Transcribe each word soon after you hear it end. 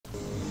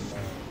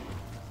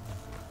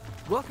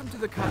Welcome to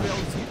the Kez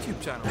YouTube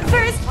channel.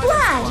 First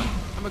blood!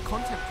 I'm a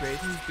content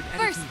creator who's been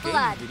editing First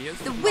blood! videos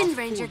for The the Wind last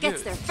Ranger 4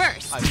 gets years. there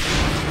first! I've made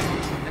this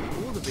channel and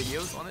all the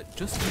videos on it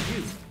just for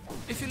you.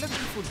 If you're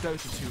looking for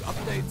Dota 2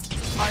 updates,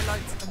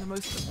 highlights, and the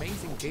most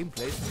amazing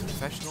gameplays for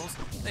professionals,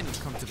 then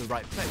you've come to the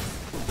right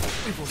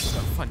place. We've also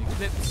got funny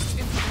clips,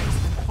 interviews,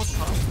 and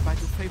podcasts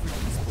about your favorite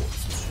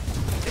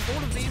esports. If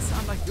all of these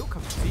sound like your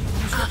cup of tea,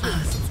 you should hit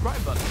the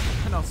subscribe button,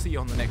 and I'll see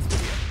you on the next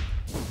video.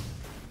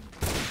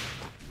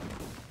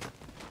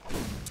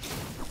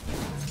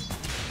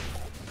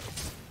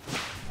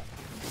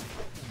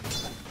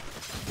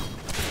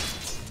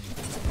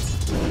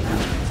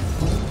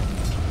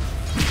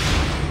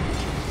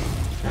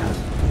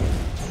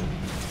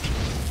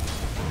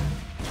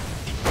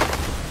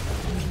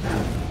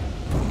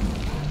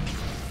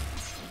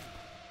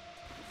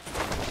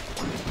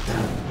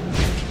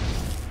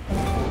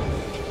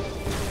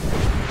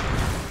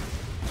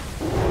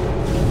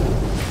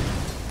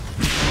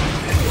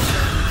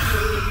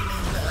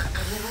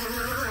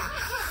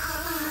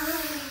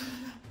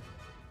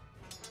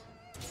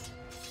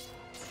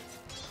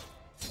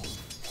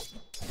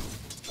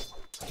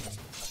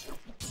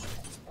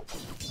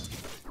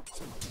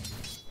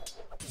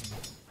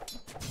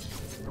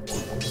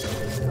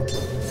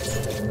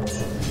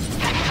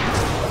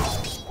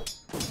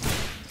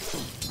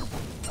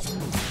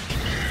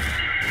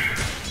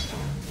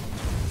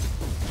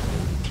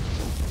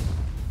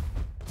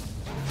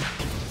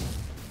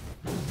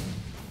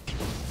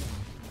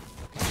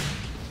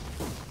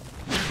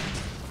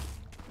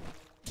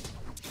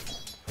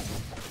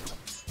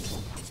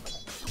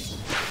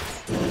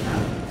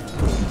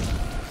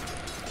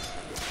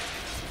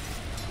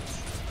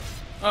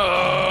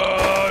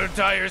 Oh,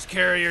 Dyer's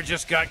carrier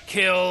just got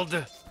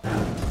killed.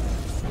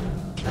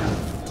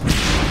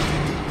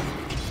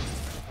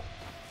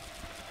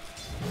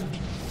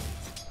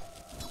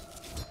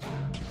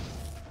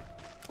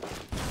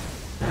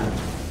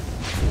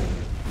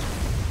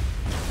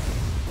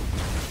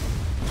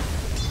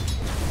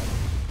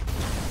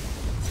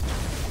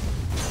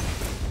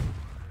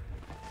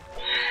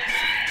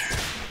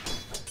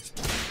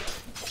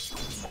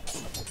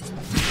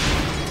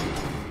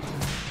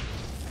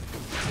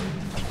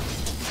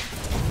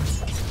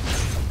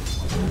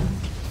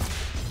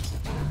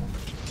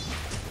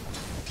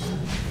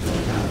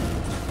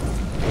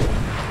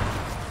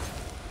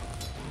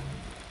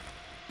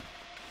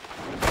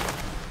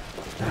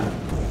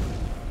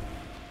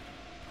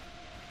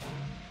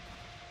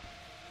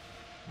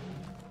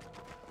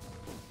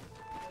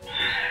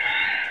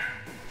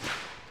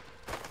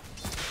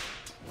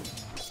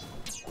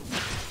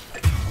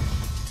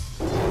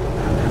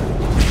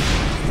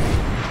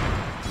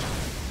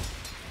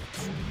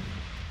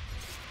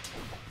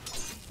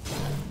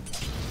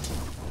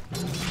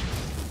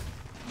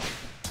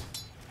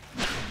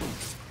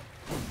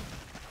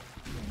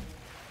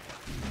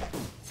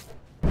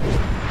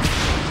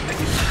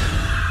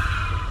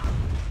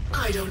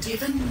 I don't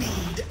even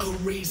need a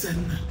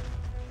reason.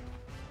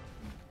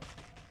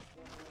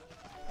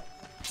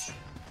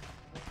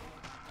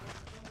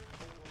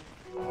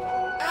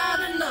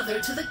 Add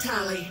another to the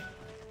tally.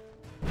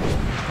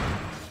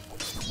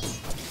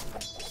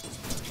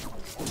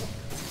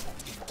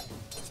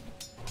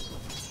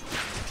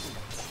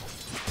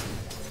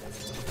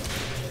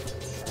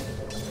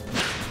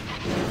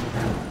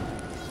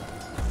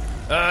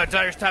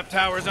 Dyer's top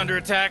tower is under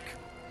attack.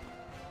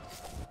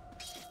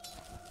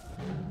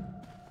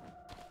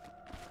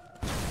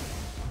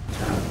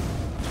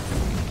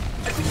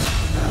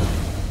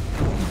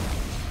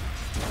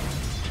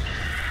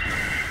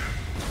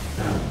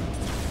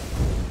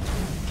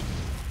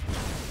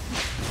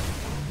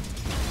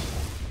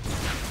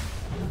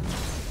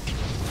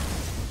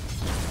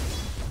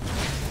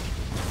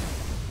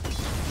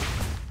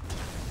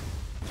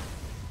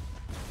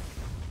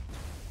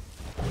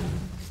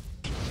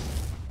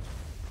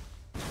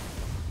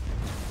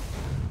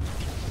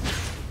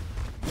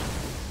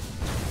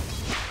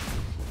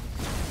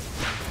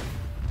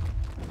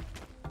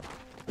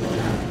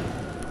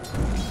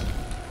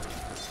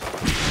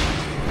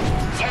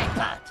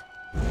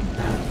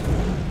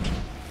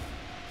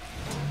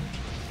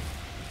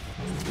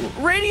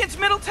 Radiant's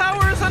middle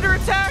tower is under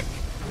attack!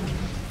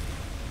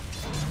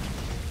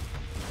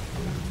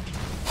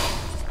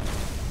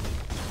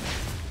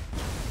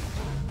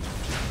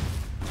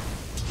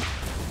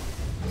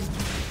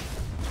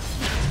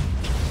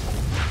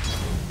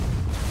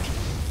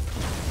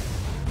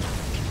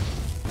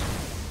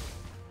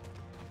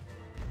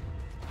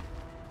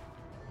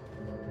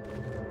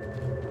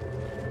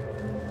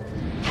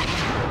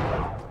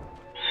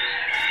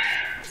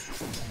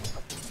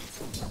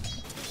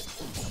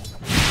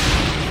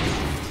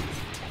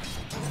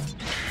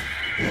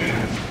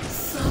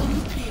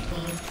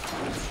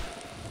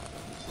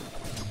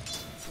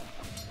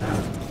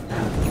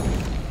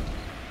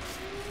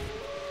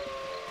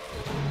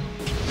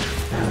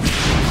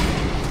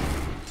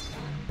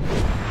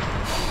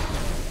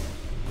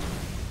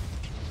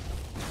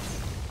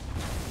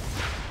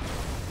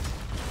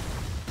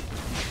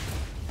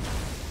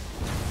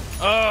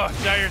 Oh,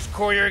 Dire's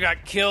courier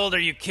got killed. Are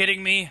you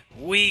kidding me?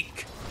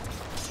 Weak.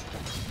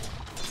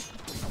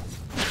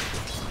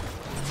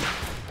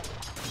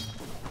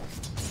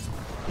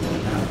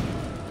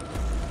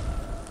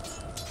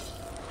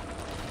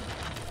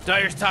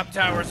 Dire's top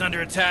tower is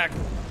under attack.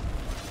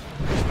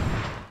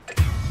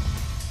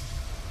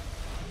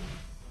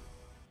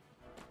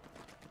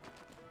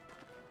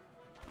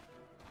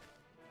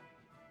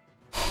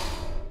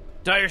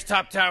 Dire's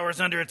top tower is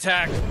under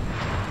attack.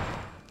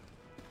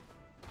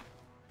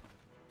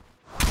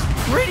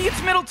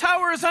 Radiant's middle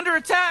tower is under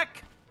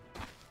attack!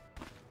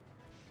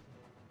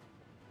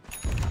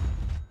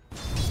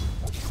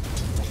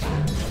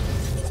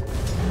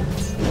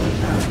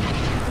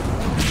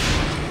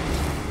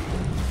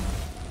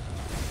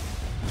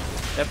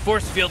 That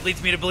force field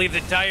leads me to believe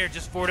that Dire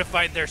just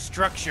fortified their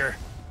structure.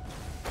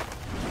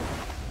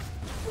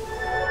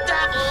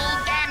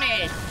 Double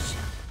damage!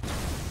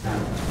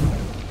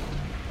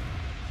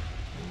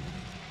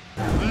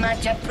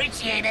 Much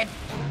appreciated.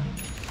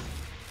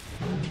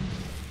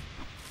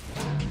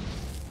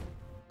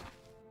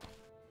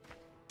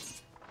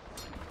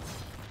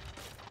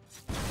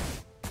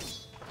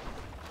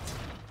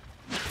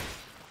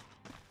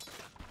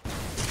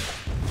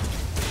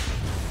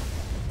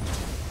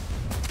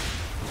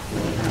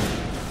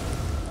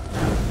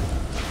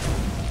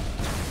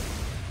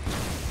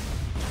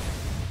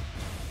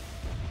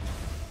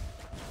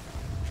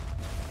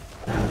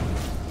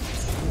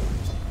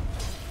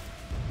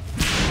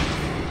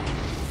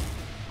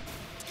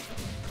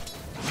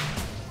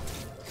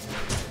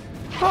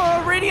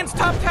 Oh, Radiant's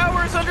top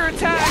tower is under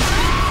attack!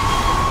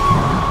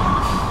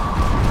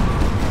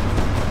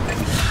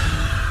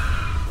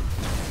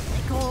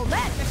 They call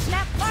that the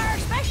Snapfire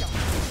Special.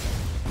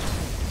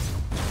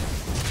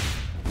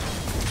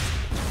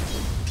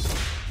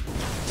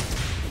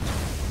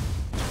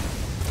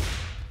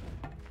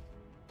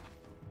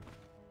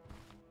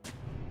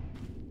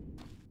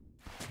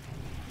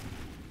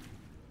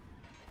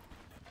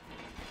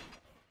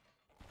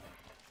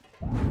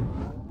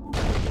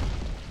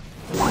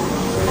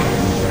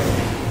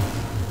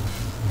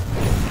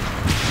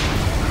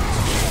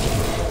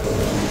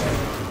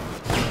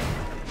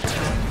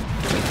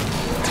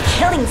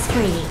 Killing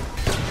spree.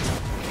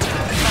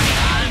 My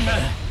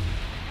armor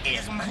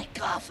is my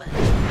coffin.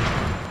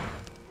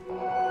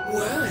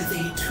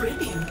 Worthy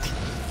tribute.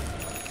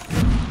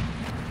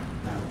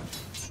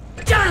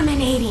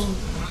 Dominating.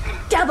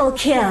 Double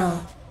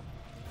kill.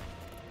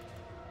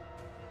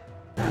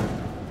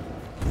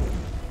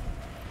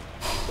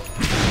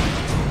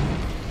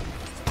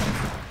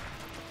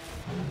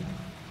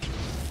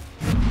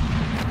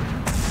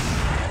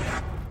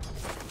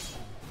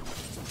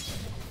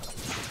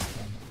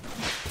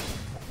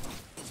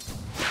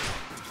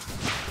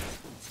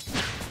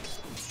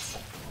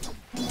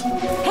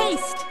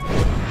 Haste.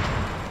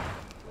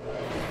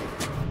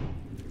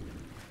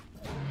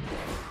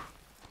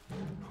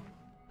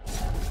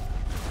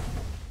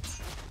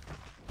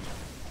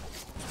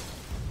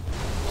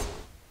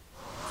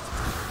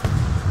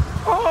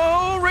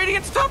 Oh,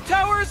 Radiant's top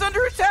tower is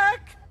under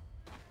attack!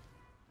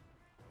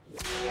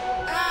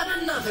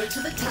 Add another to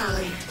the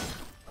tally.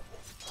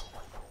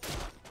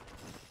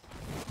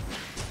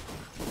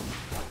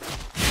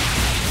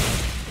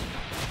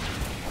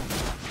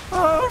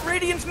 Oh,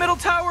 Radiant's middle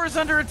tower is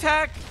under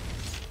attack!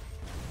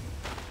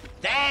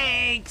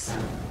 Thanks!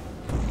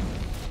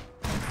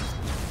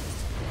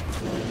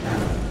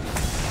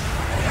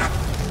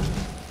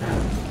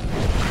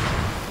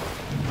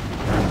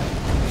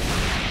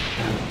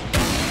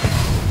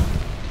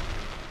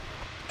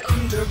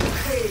 Under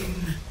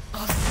pain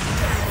of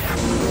death.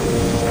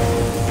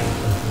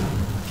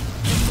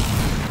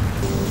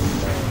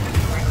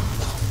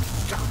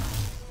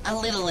 A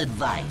little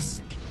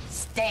advice.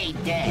 Stay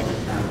dead.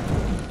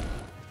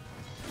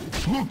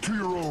 Look to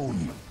your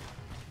own.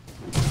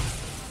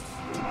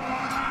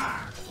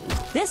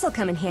 This'll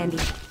come in handy.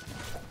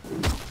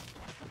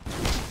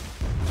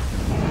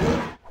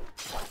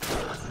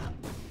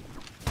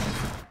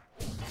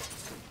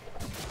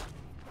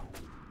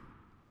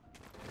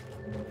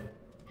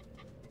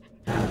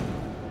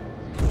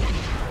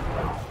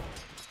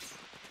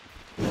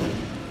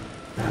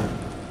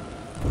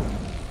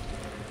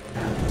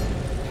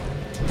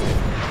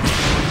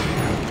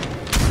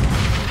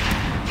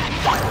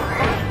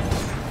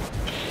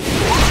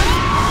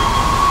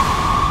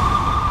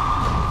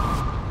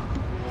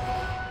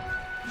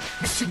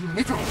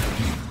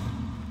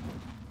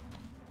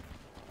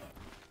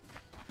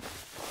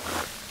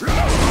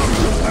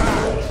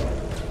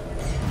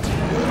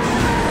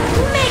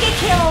 Mega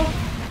kill.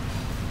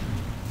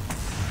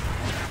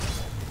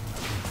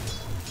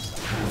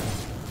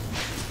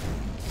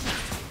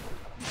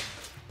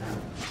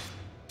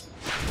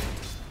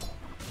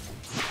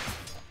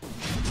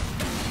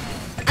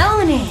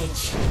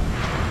 Ownage.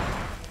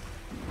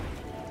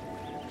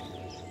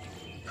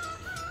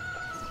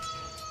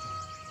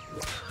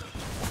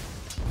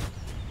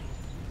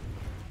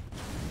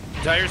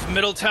 Dire's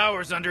middle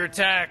tower's under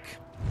attack.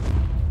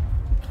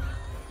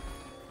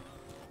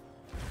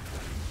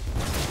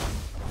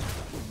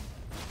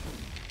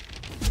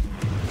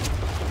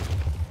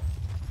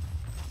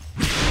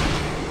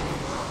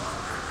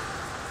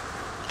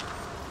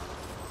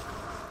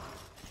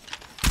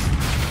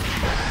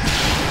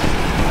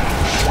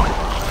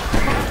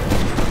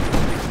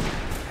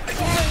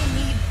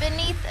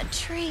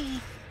 tree.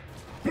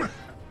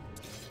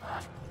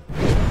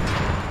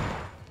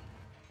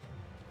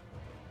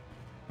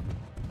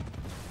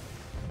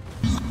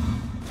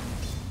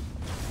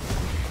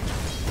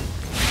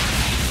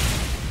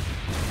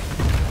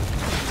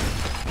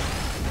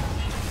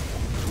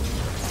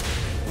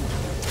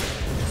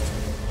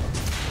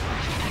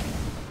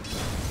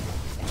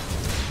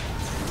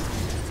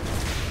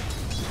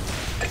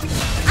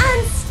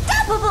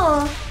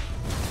 Unstoppable!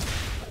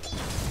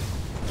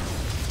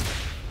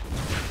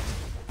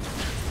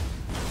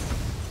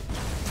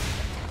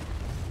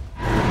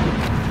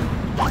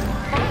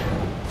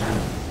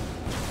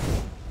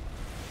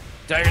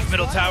 Dire's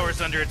middle tower is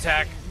under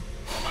attack.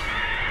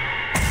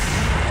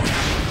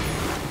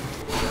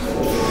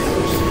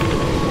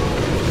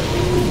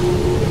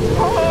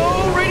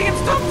 Oh,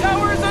 Radiant's top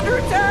tower is under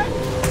attack!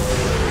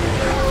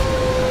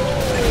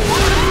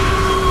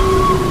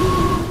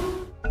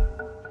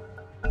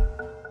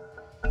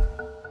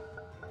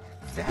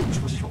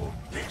 That was your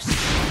best.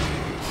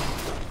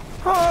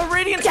 Oh,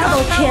 Radiant's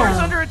Double top tower is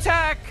kill. under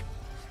attack!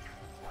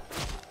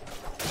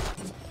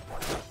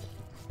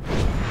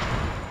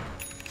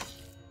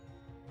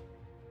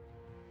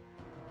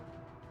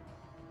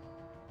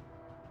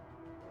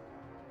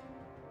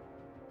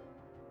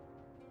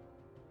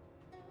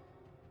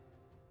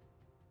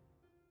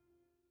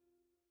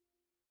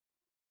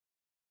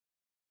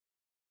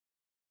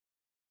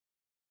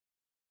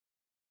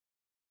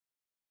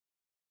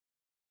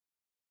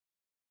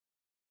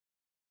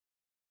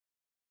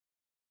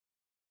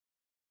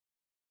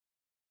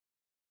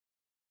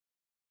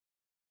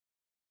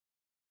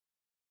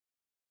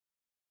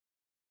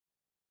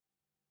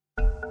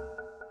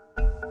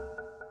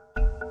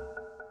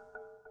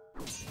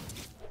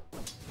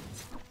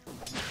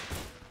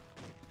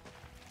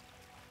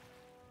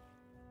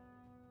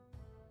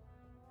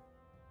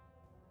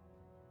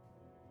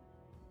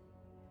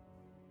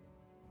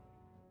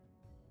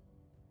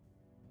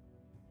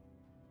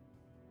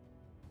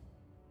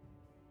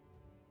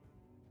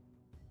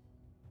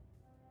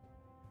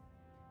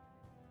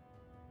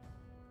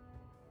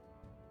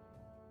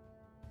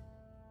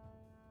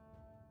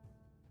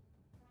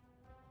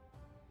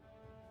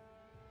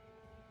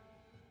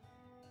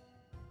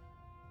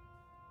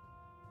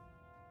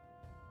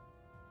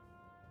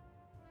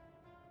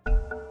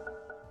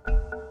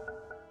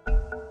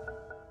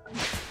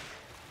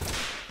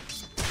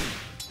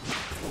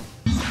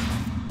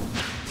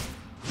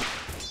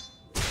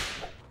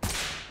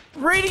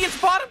 Radiant's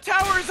bottom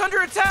tower is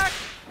under attack!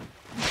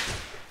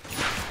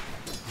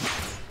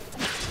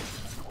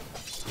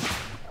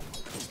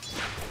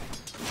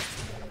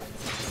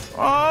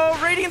 Oh,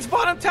 Radiant's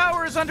bottom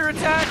tower is under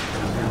attack!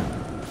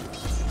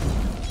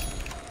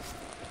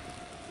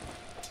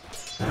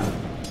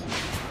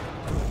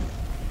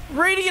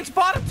 Radiant's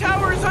bottom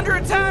tower is under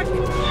attack!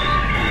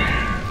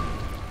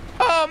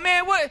 Oh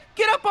man, what?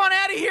 Get up on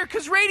out of here,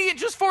 cause Radiant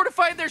just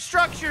fortified their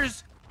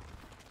structures!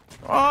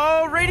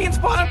 Oh, Radiant's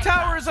bottom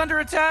tower is under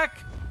attack!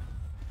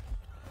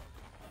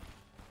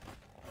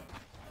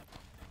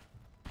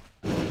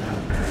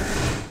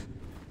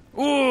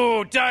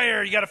 Ooh,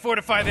 Dire, you gotta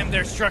fortify them,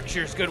 their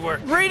structures. Good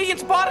work.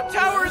 Radiant's bottom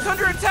tower is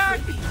under attack!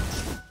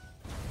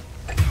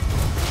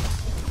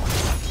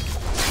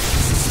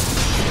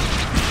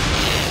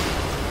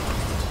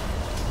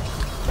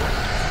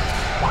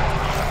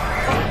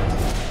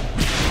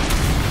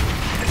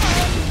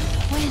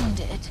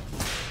 Winded.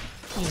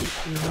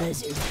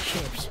 Lizard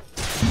chips.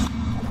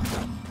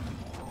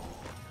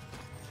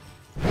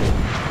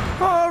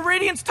 Oh,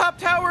 Radiant's top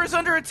tower is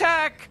under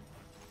attack!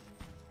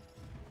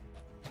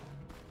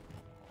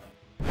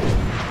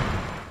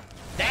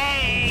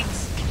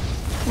 Thanks!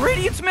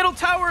 Radiant's middle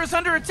tower is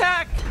under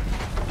attack!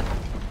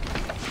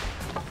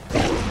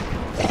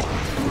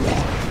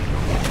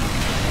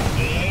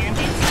 And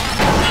it's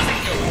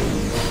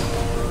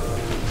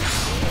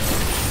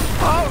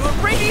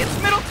Oh,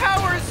 Radiant's middle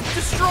tower is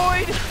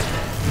destroyed!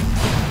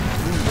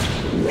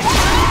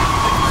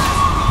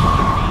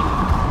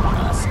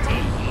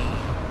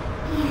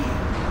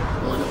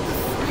 One of the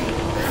three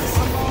best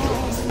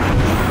balls.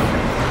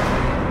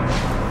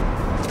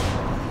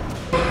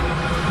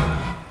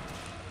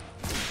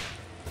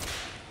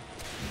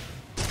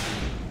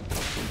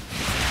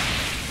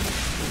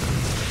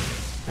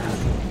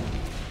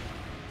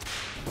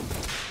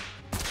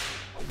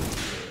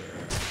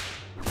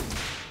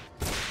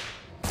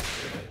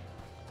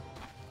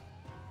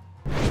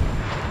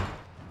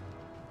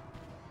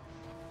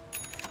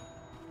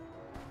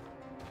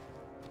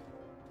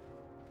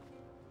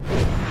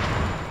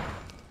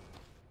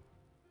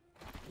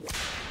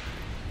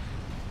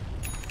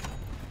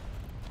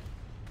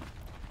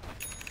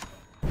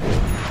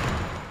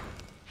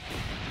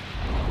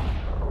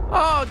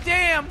 Oh,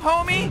 damn,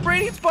 homie!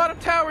 Radiant's bottom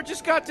tower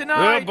just got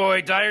denied! Oh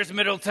boy, Dire's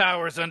middle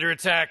tower is under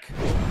attack.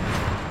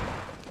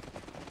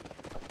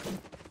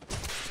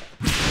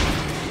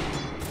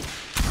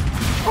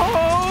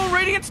 Oh,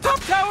 Radiant's top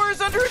tower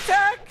is under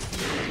attack!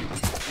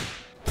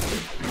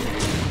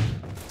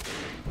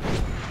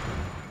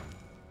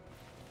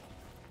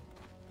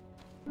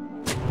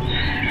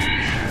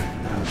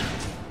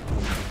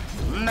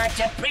 Much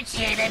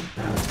appreciated.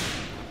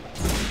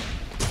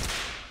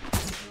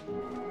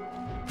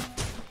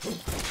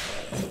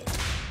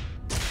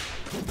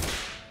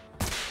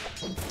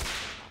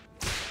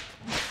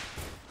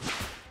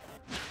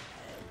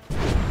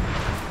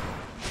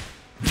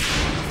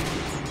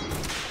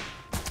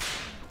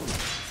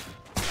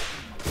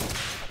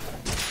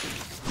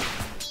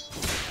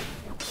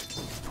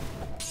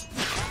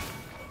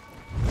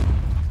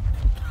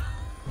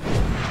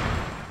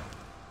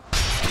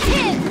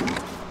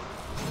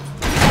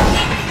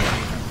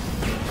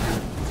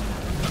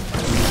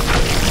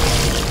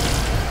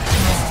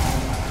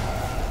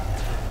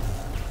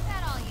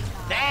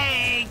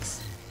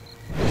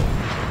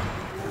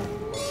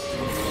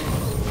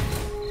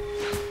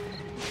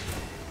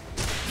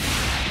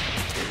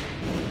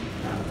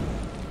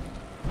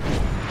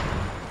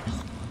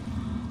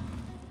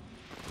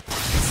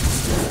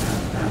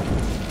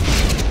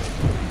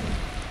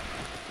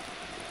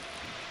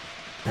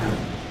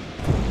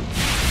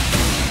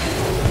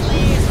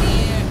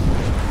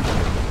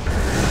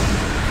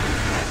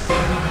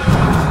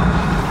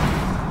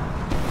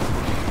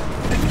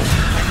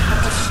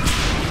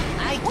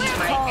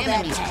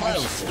 Enemies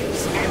close,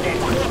 and their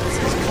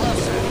corpses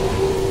closer.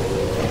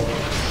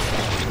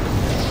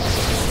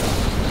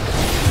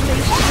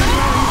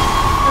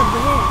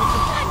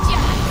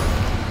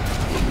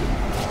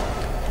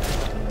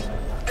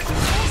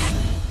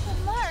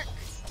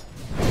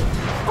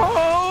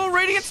 Oh,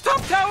 Radiant's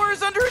top tower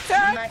is under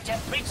attack! Much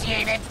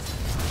appreciated.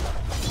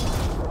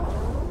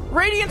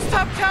 Radiant's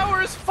top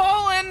tower is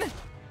fallen!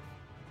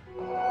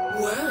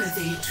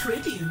 Worthy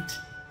tribute.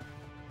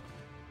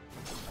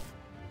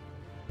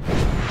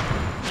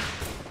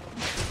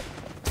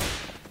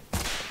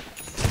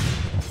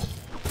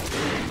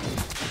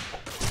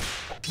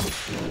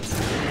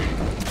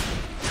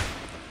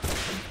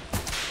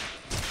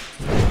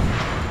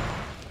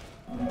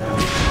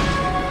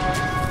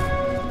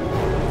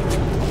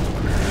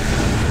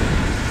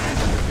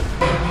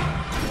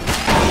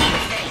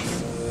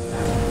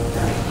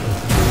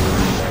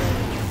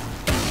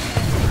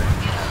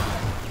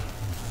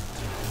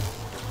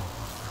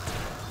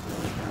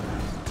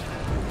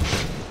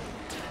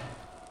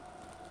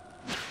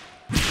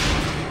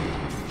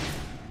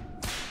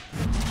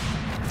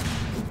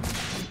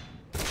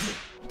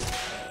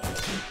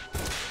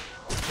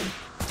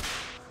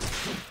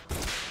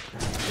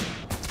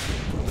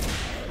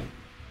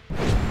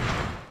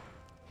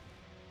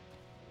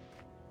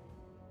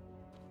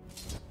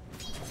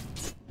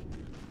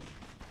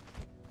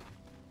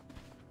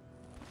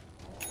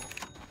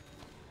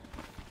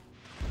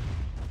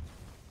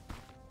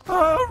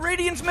 Oh,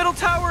 Radiant's middle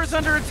tower is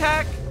under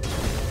attack!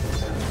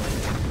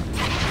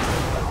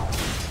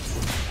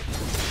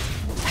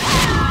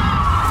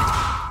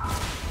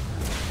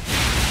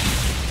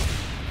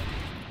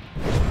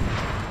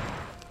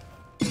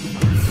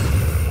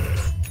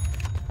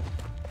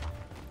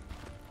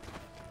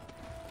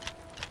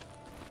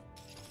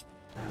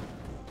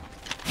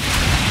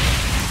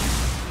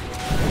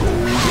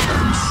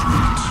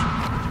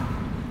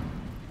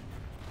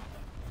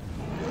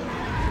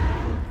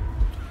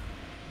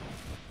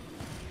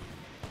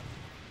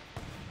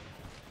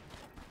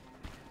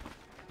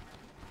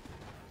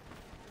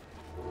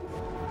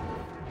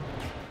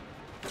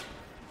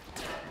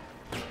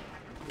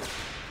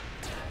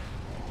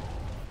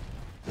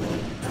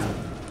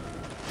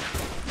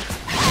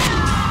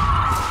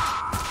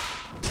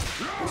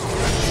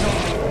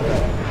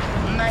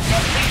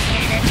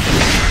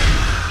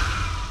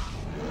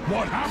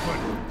 What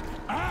happened?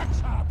 Acts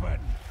happened!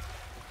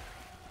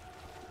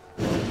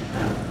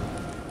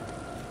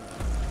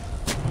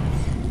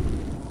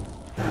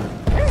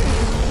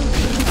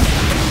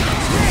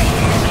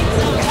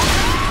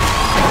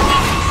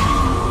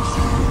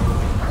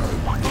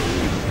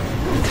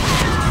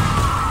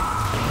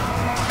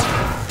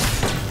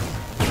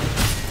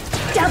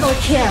 Double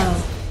kill.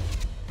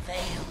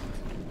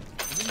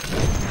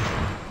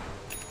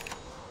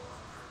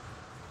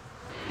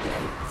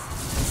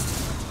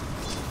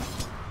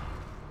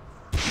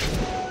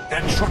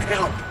 That should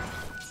help.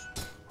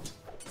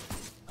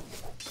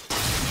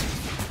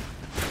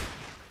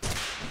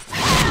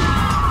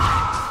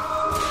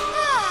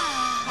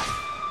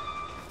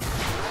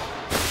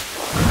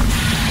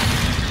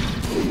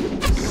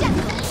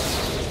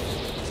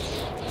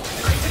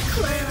 I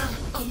declare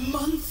a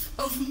month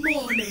of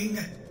mourning.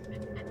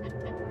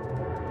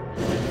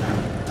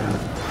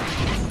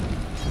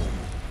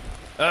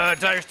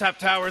 Dire's top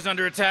tower is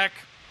under attack.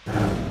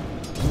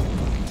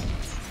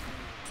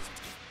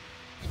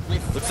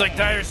 Looks like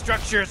Dire's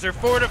structures are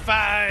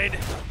fortified.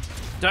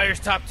 Dire's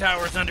top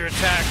tower is under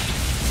attack.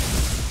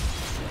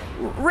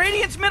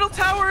 Radiant's middle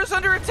tower is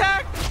under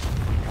attack.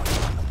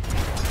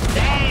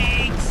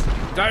 Thanks!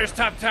 Dire's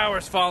top tower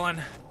is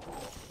fallen.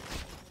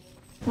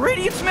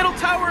 Radiant's middle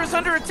tower is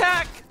under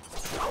attack.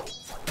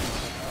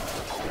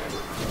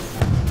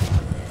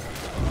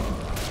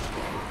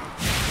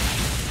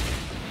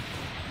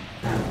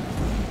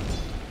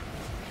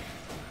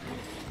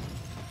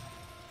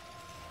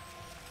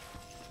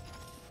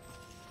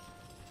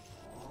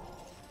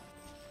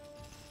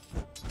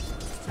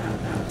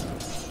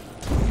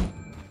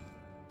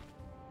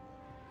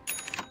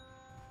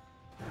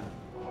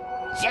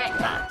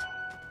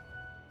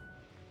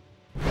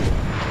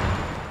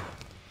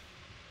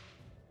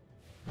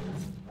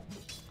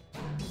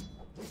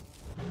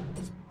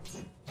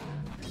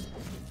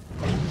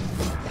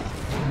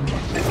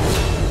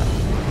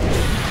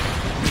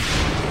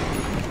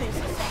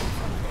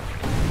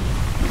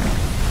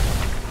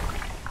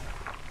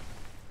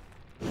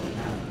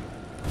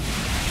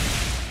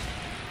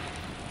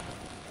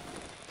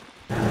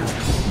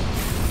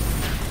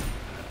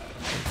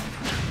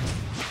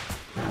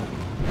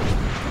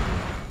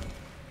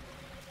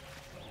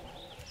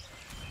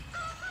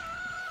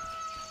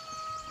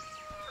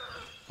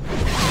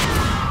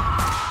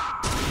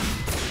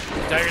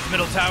 Dire's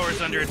middle tower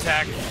is under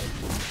attack.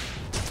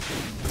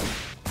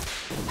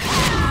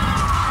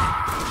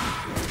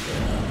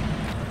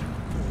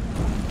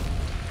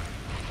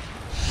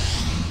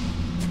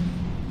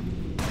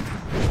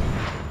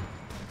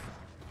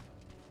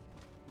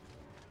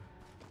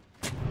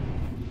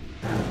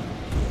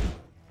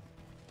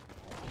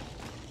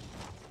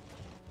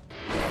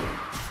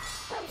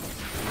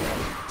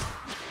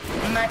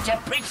 Much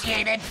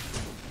appreciated.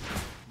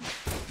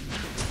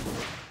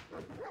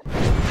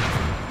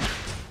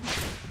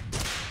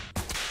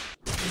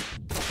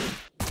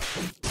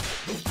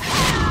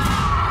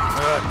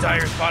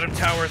 Dire's bottom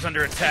tower is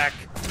under attack.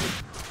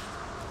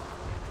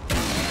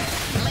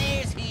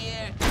 Blaze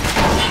here.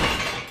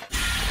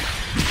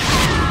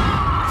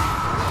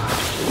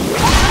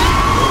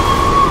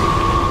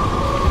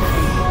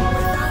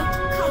 Without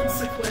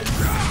consequence.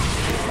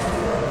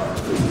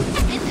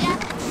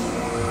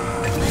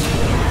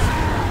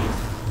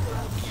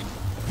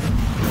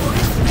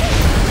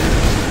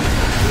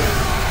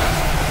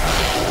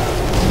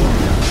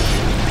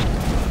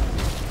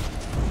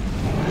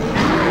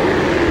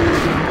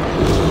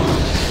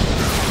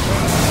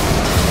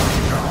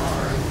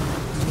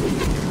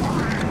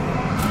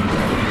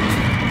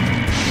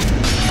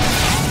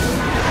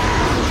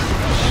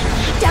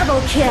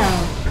 Double kill.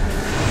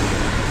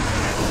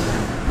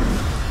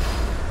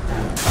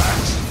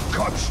 Axe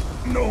cuts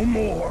no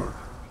more.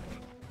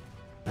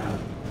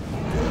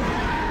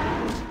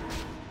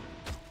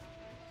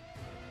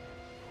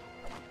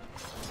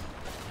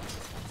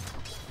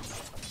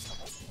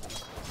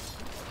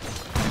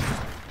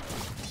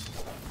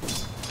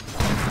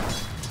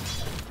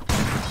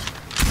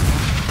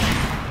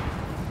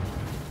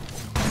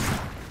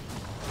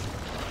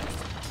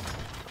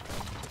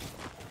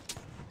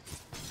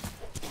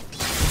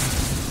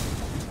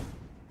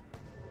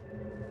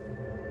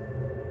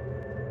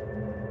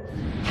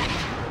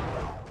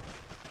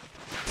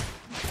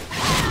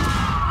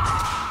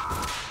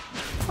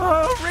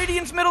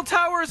 Radiant's middle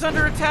tower is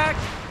under attack.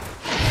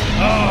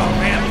 Oh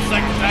man, looks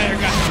like the Dire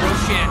got the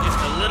Roshan just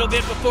a little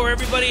bit before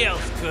everybody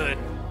else could.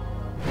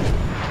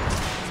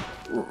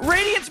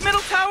 Radiant's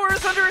middle tower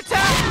is under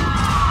attack.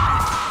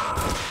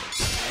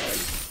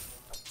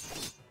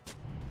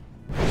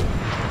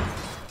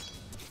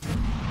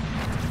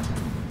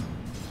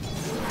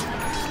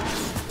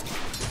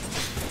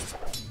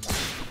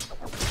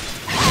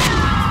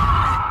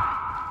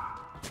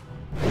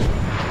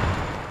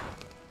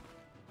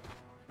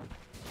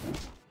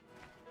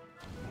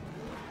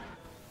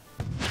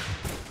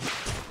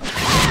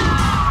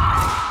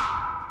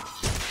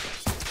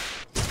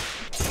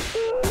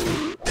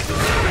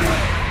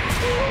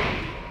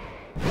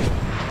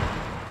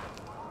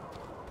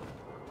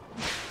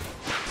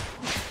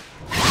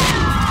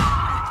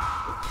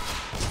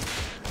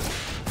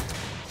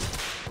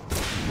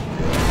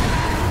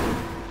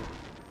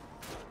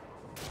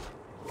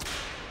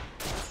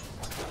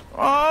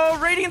 Oh,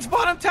 Radiant's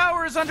bottom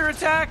tower is under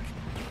attack.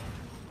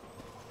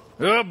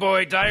 Oh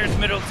boy, Dire's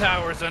middle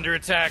tower is under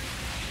attack.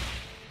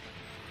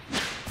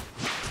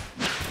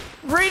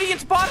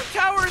 Radiant's bottom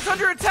tower is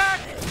under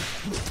attack.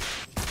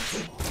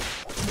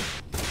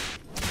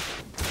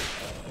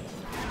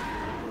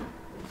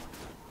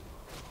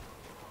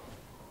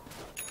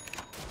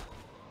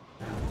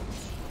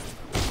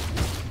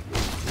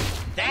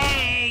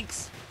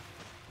 Thanks.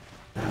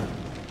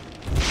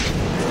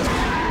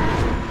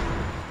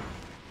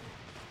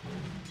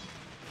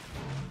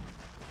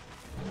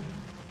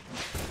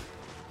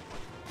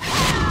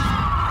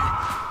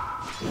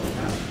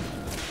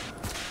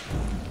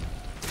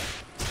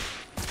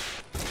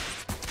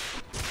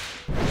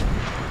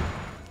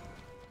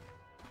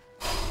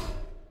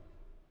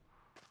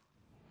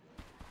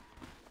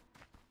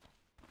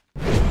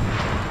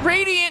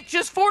 Radiant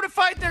just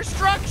fortified their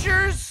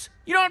structures!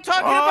 You know what I'm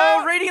talking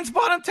about? Radiant's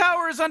bottom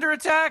tower is under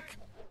attack.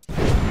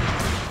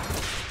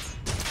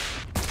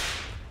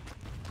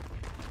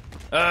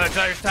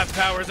 Dire's top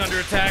tower is under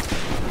attack.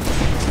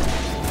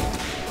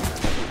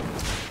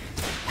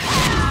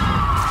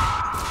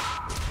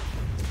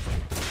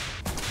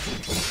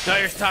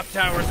 Dire's top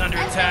tower is under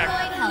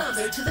attack.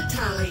 Another to the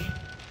tally.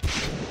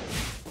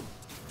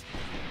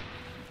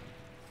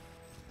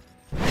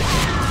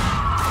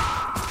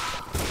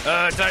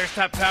 Dire's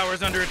top tower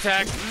is under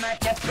attack.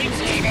 Much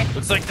appreciated.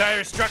 Looks like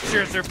Dire's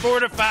structures are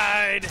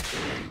fortified.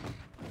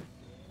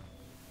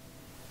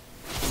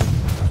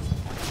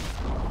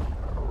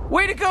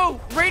 Way to go!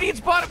 Radiant's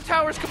bottom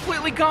tower is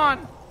completely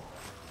gone.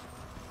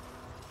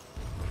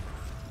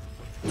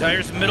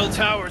 Dire's middle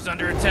tower is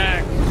under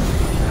attack.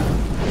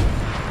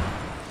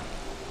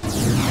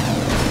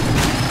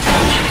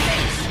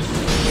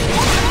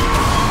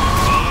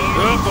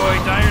 Oh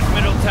boy, Dire's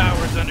middle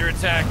tower is under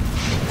attack.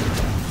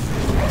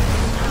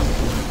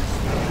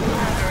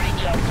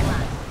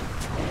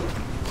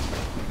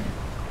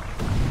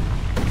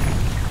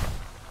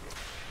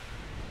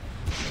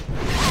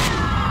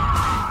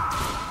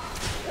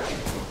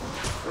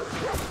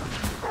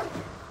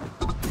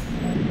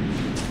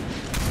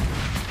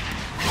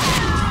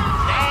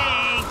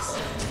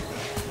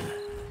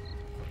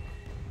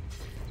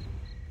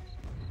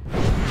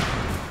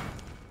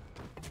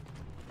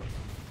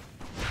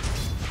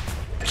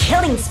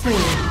 Killing spree.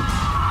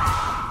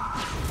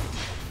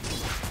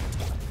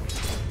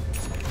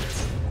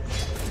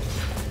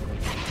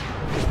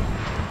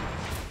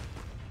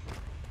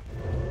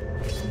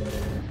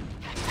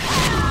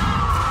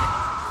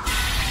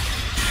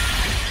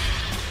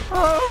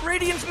 Oh,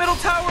 Radiant's middle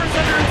tower is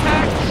under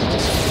attack.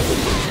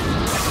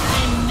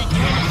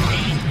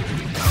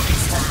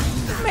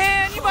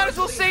 Man, you might as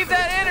well save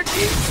that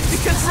energy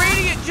because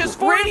Radiant just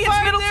fortified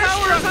Radiant's middle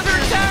tower is under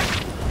attack.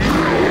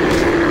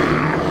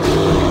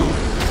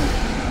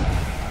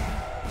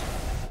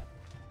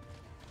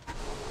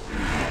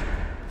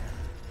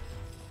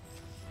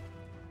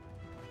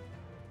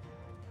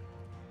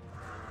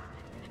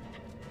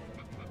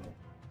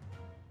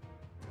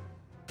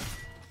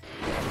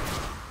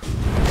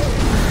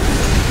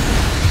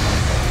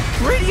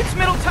 Radiant's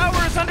middle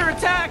tower is under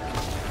attack!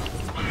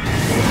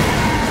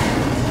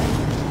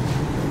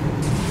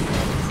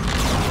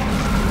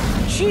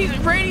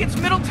 Jeez, Radiant's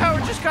middle tower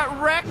just got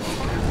wrecked!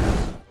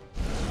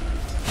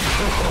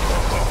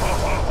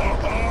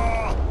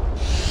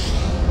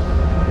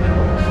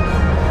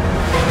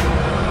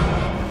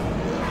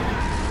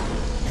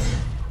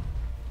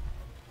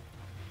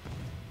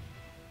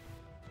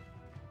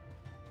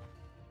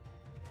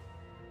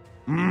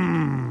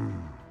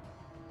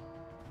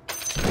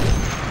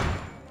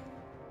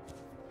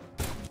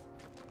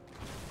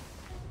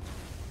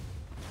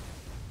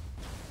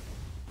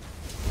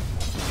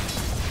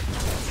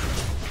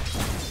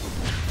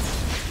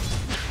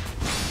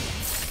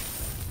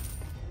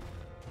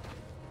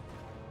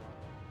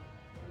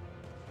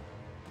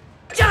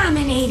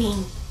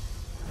 Dominating.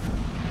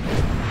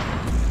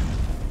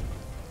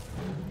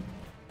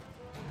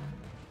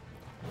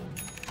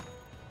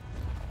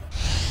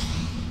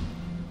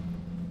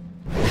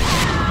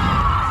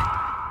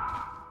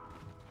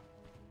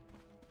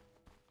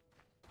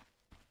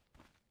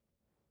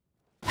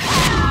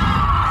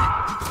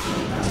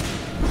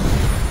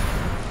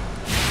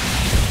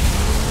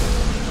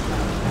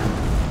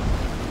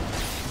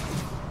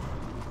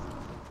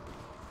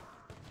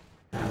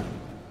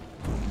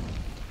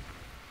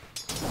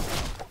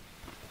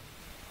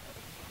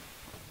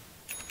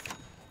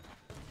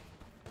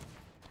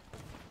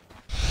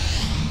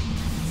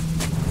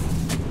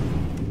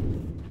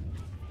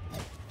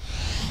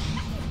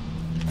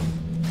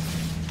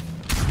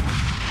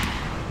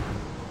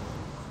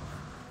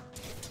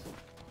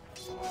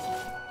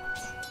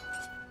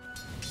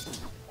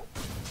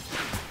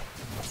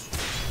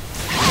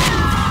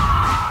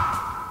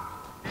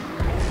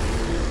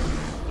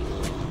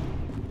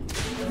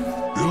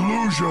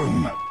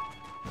 Illusion!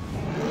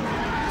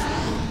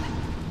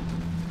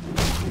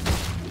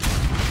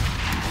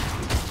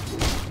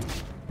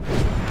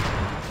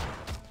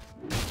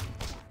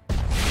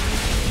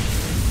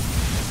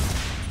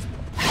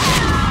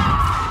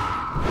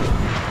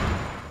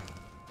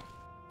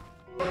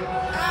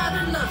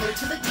 Add another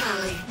to the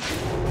tally.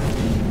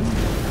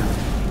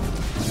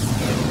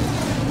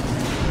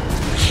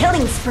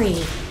 Killing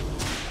spree.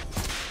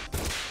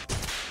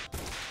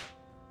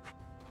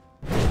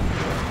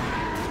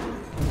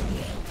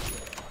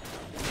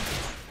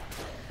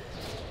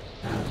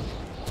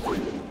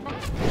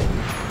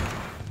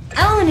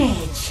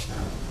 Ownage.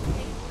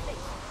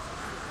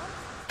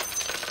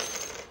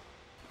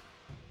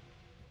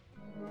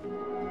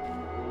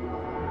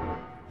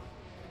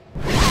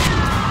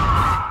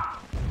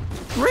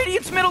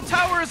 Radiant's middle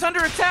tower is under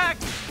attack!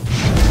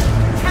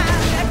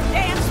 Time to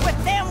dance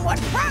with them what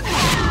brung me.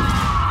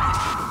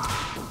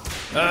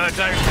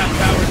 Dyrachyo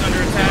tower is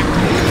under attack.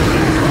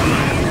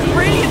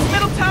 Radiant's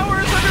middle tower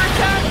is under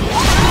attack!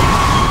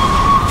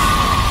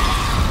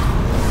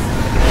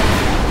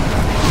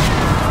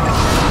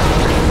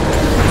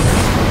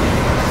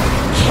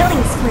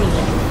 Killing spree.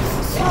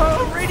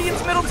 Oh,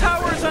 Radiant's middle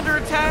tower is under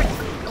attack!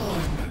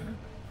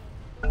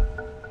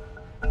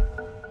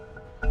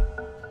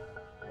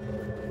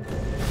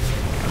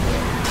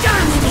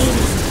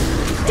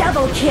 Dominating.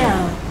 Double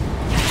kill.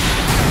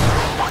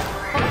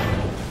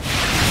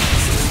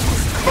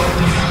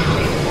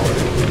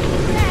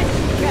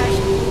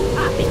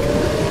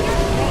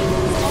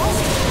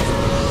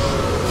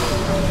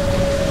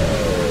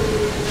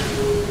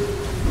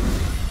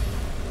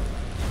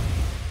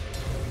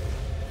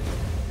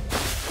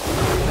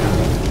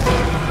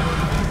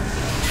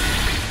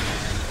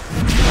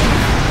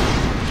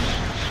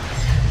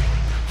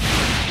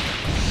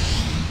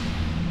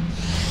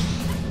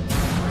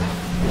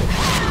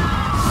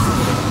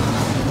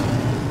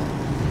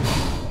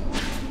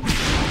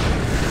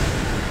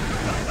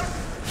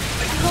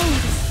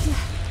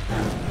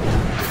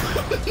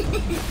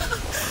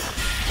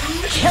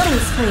 Killing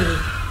spree.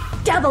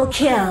 Double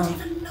kill. I don't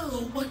even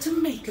know what to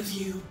make of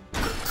you.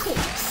 Of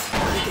course, I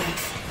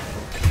guess.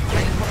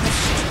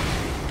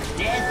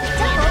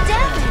 Double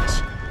damage.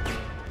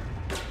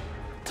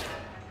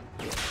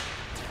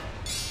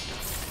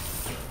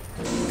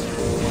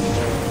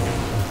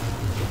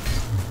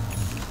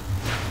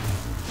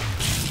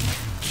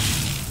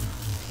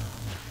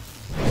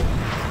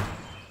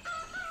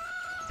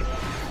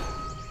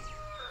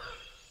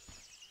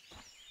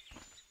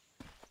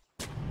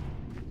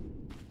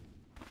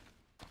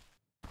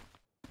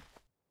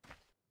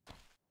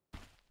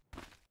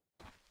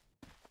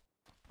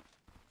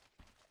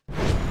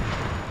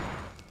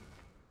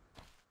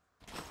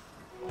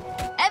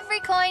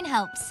 coin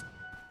helps.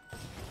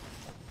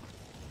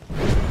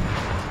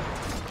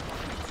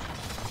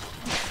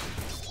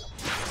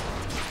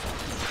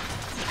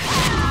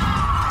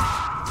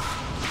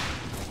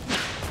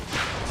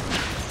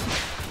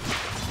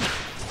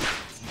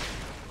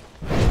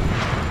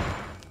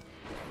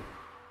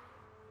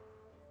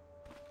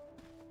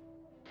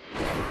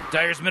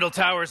 Dire's middle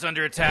tower is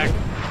under attack.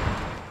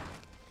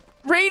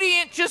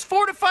 Radiant just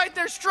fortified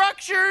their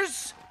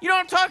structures! You know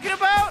what I'm talking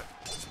about?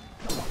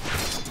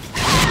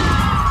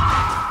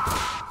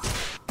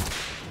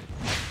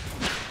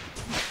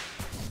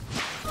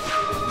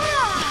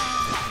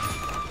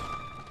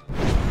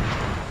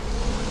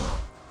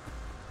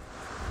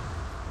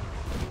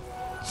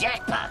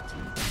 Jackpot!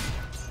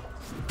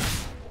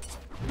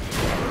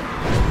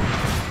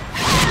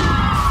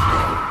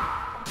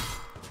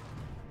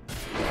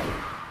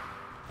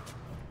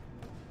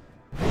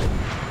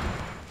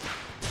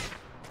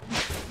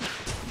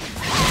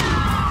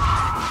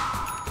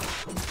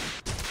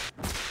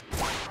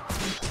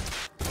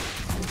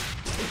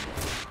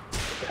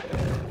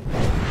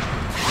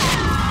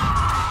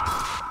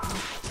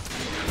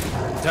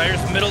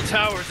 Dire's middle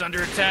tower's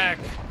under attack.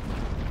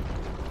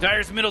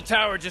 Dire's middle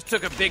tower just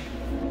took a big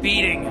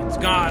beating. It's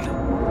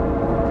gone.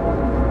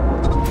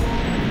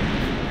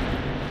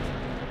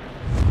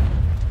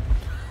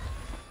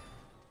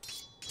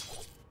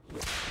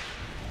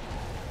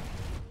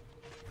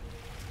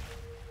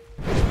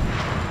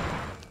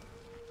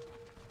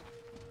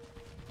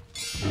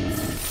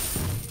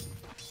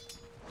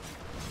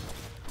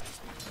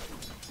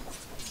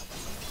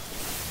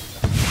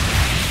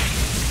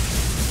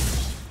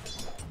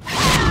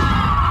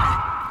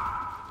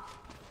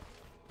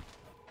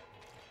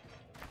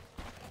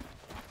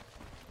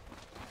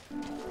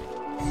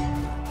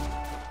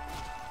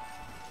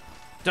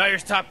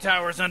 Dire's top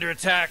tower is under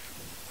attack.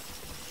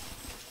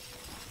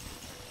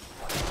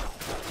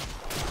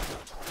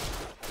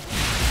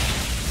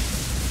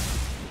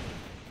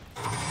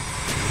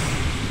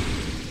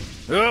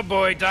 Oh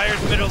boy,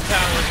 Dire's middle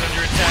tower is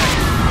under attack.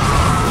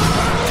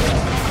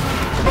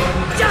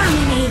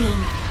 Dominating.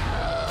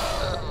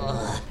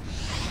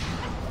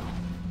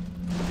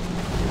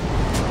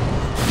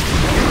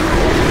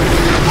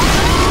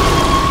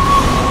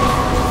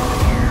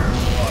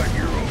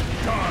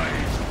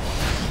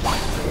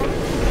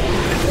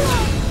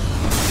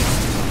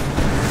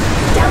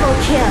 Double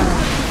kill.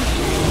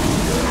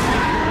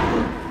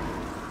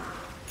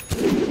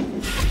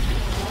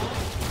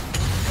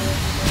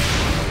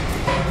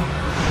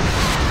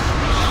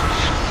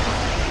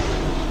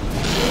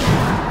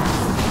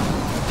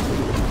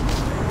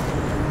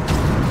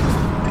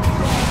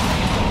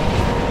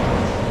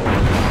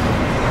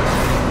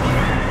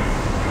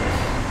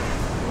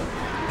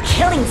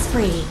 Killing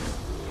spree.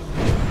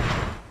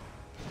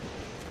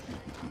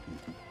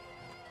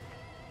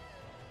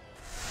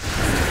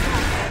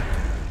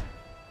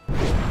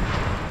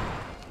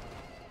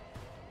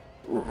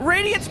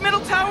 Radiant's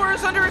middle tower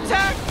is under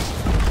attack.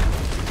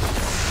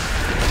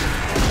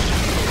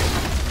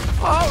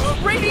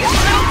 Oh, Radiant's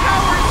middle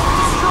tower is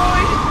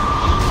destroyed.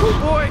 Oh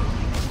boy,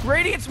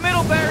 Radiant's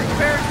middle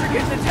barracks are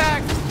getting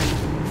attacked.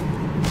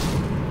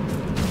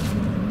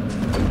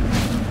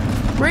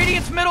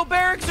 Radiant's middle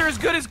barracks are as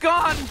good as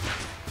gone.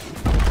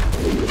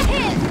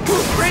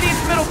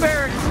 Radiant's middle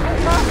barracks.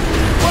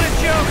 What a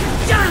joke.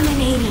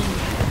 Dominating.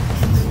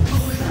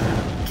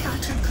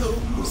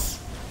 Catacombs.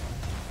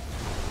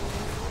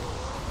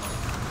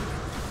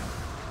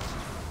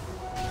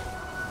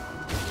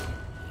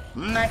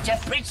 Much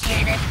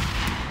appreciated.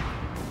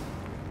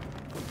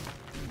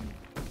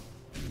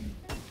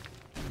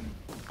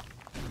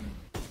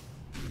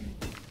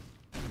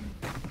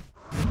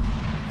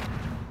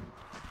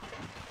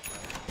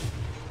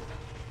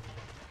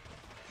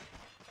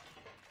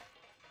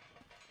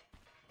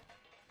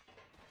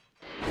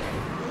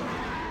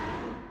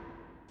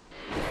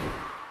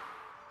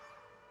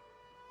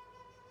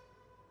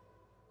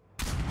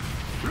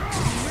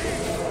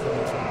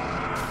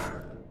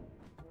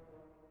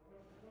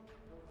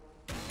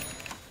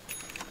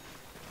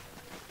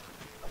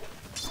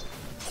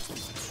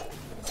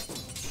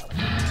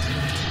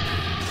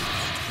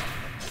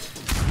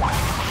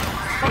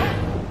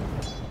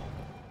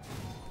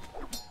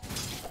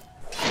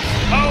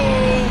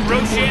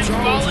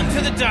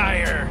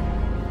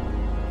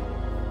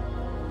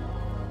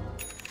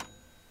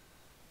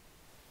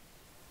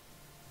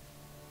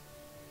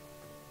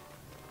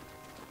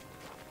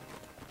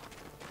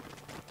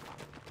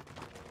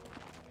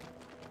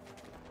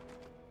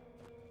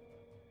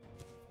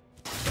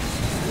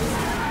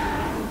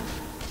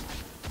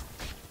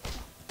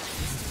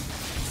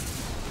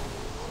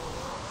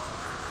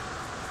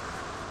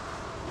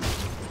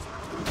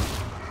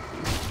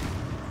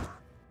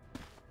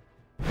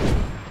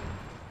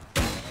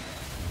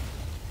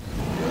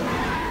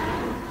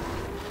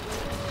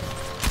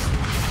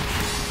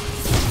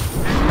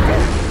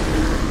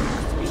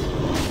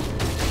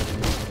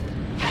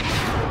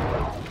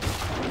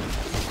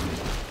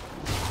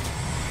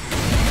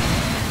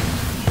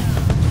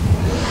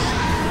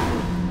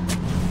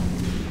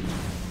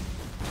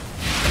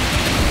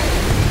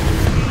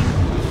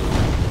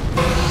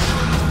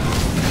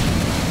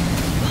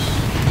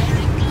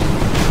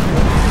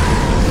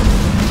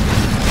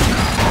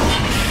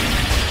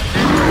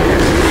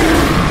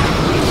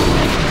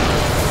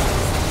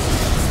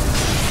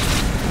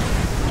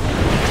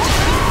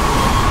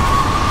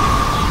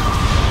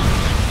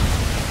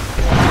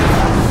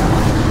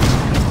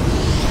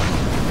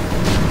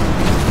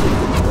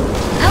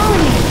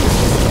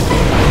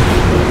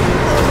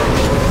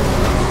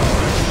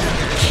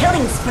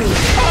 spree.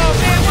 Oh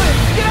man, what?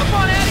 Get up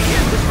on out of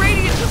here, because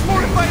Radiant just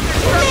fortified their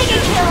structure.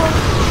 Mega kill.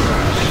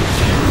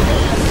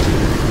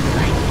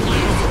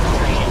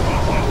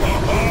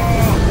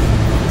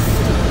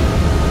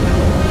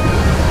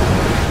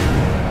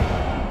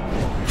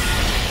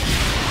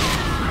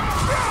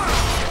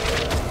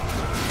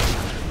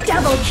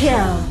 Double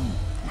kill.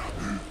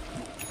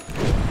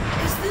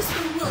 Is this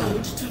the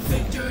road to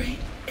victory?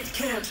 It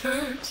can't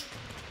hurt.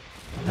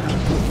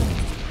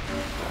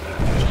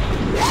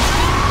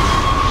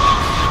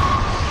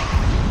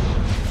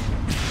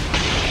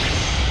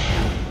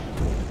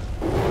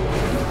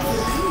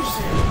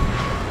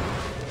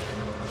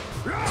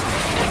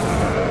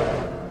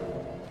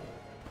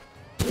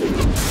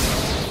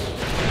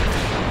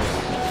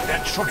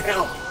 That should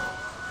help.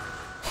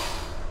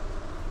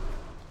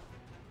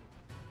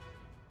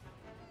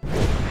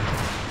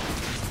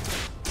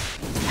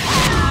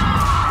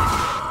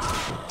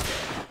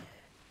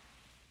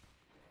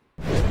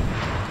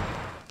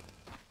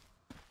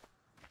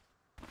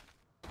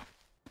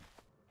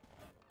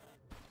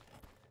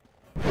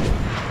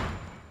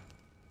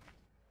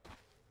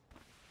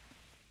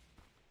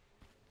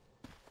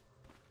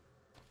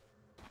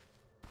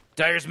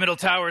 Dire's middle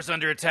tower is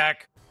under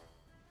attack.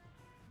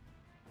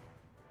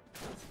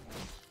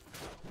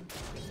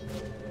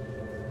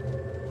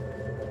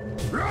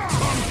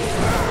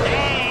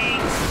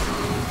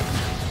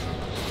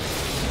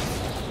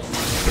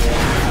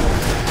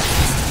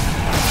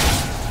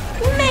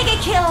 Mega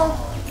kill.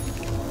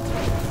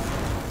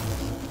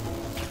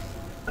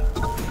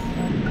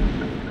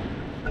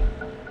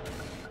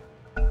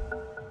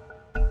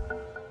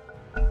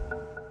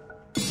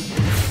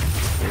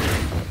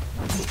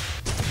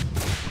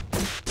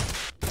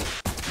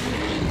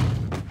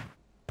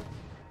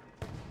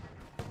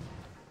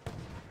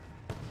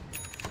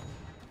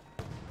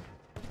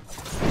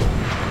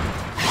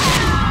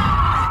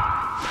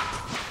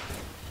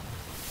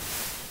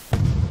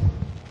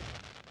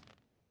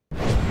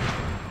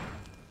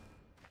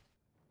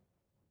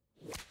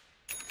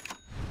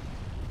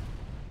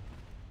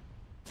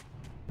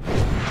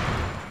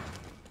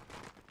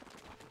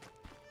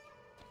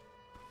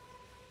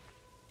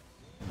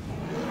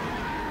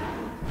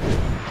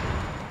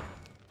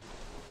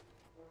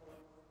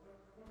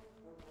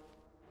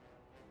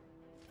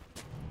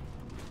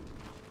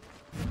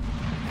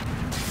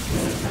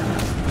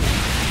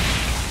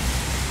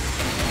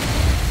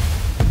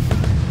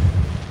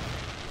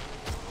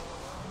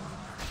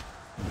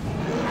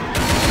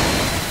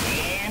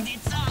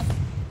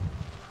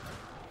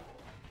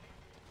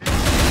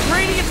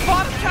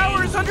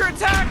 Under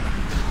attack!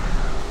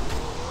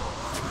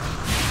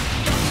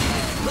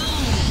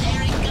 Boom!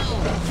 There it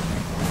goes!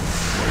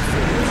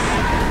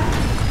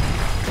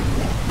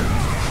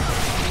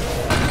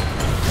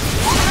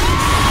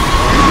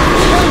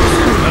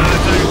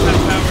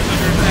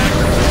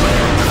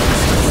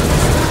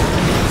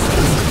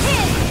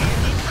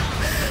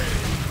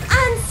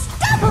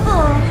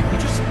 Unstoppable!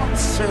 It is not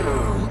so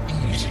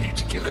easy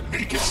to kill a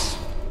Vegas.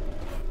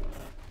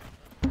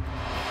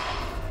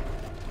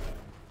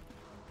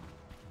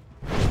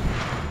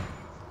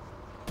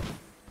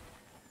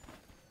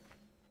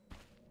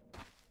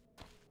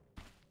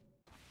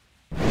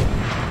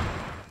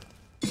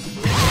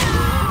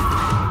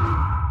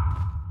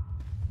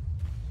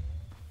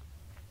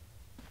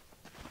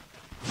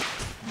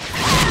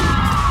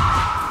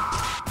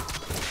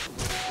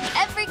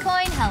 Every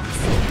coin helps.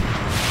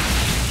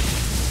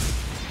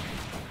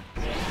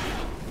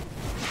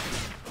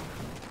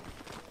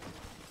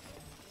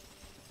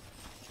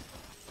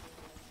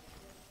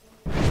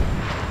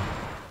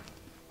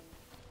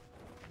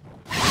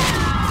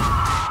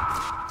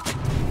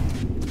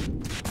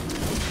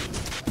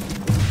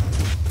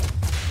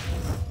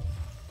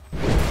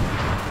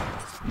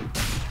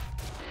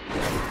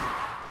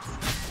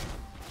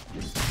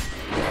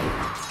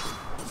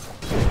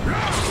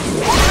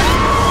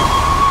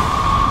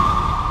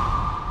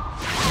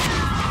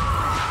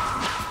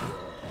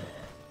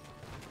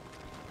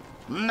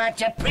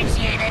 Much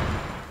appreciated.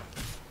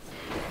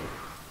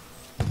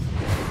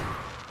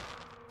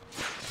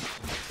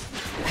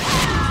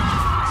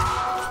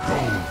 Go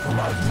for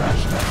my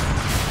master.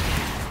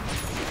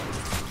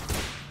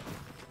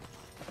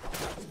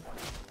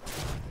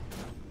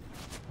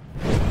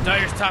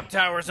 Dire's top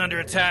tower is under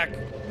attack.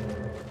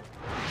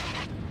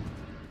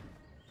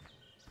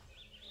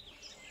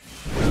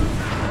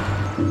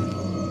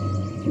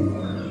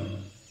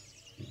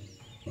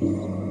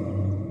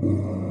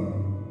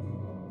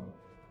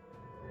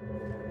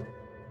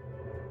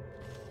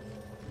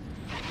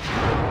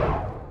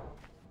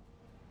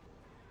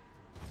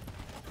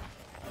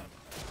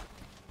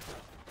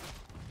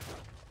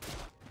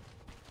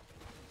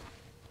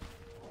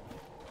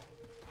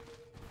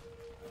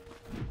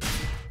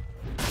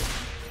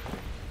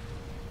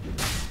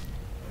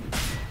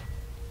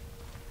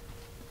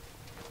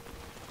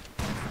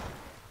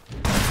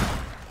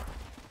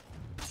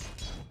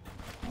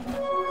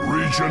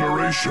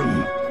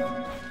 Regeneration.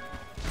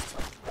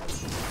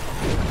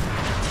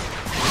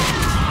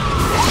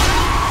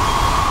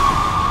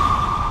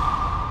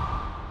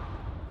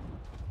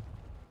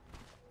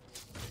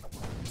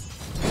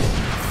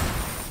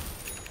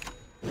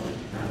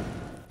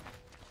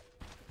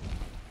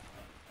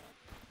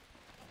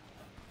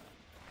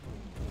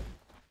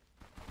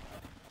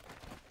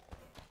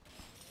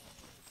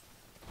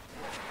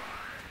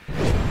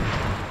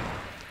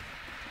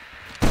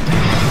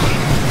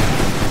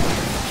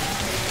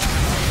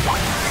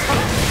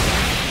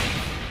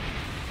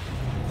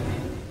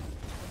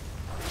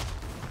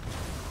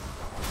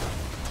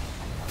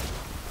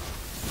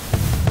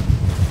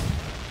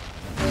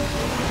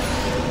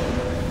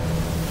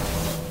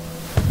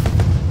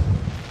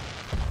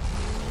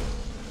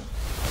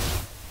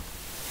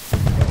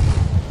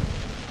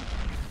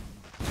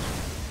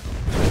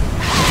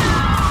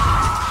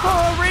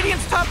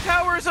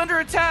 is under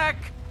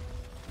attack!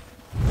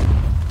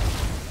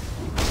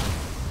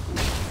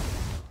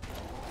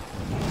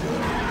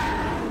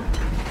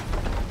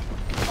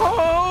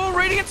 Oh,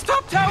 Radiant's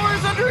top tower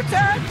is under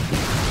attack!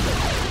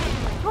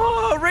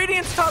 Oh,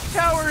 Radiant's top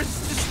tower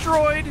is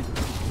destroyed!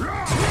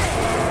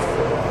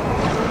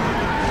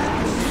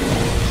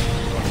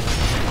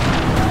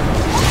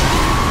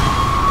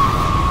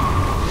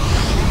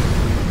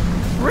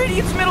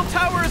 Radiant's middle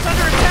tower is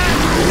under attack!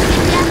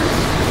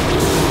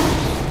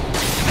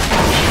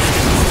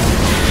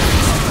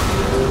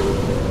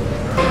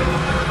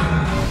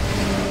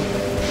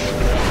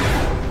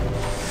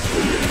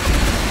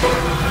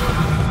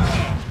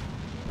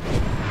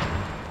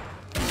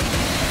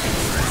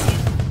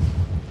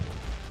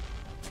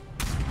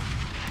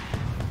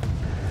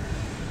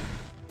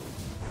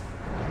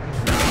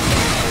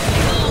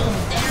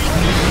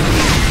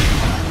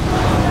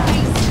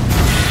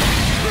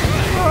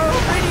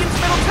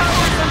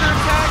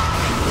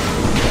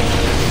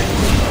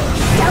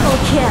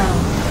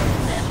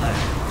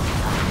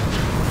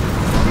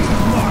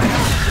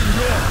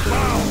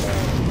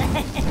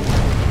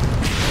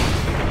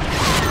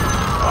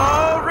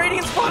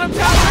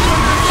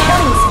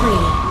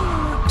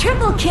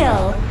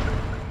 Kill.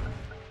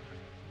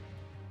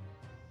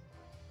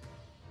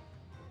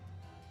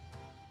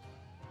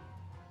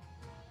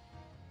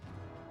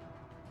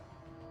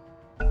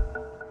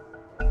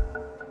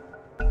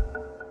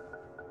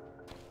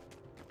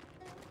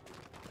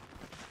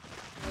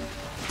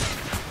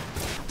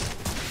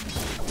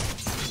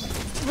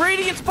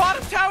 Radiant's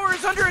bottom tower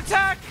is under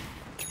attack!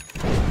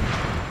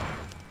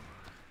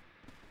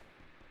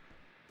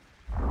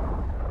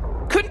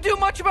 Couldn't do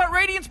much about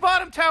Radiant's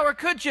bottom tower,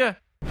 could ya?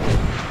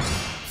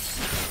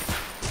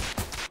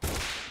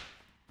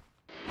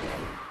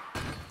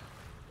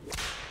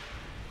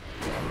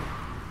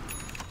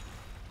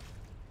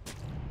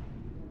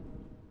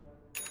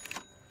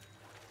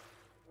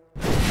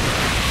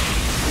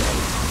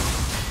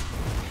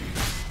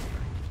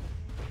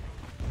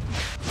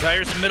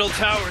 Dire's middle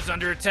tower is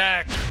under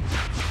attack.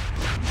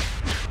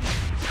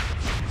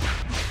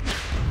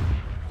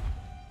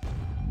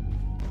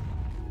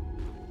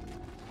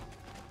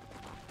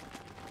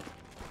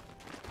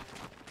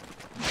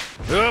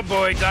 Oh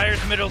boy,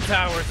 Dire's middle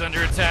tower is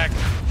under attack.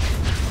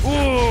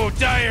 Ooh,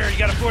 Dire, you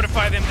gotta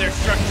fortify them, their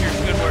structures.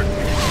 Good work.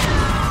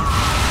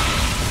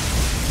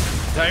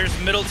 Dire's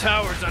middle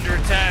tower is under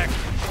attack.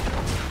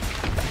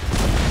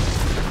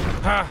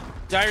 Huh,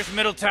 Dire's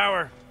middle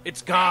tower,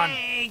 it's gone.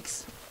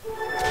 Thanks.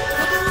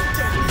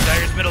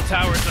 Dire's middle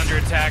tower is under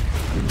attack.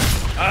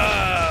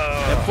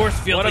 Oh, the force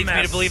field leads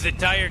me to believe that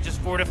Dire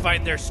just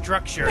fortified their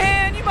structure.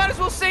 Man, you might as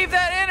well save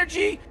that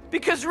energy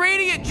because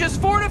Radiant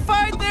just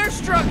fortified their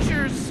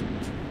structures.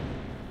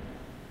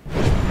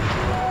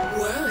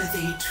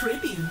 Worthy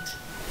tribute.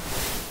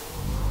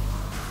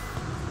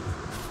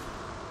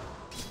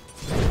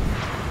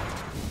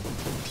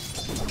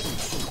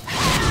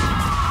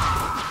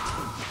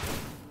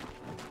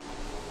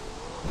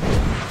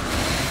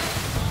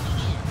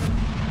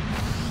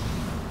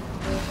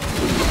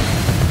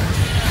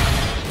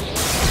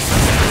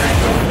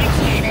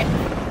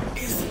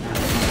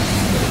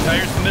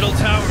 Dire's middle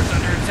tower is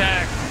under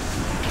attack.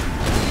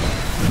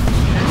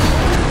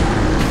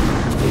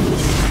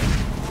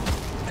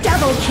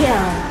 Double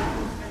kill.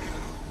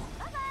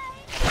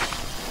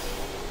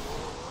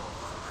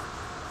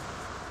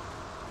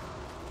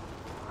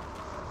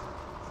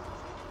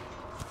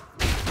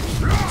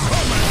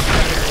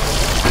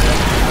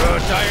 Oh,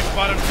 Dire's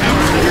bottom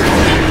tower is under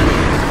attack.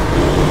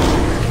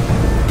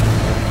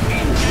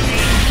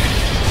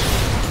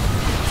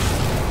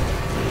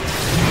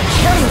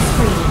 Killing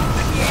spree.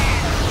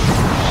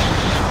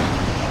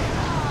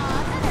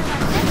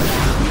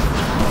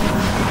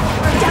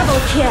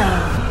 Double kill.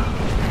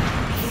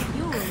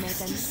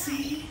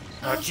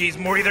 Oh, geez,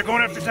 Morty, they're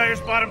going after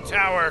Dire's bottom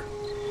tower.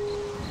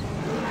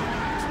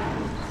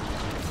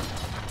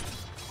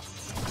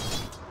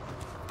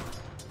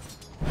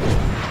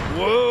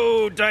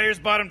 Whoa, Dire's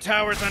bottom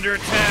tower's under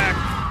attack.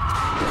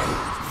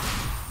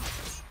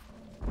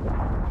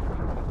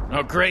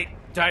 Oh, great.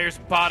 Dire's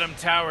bottom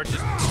tower just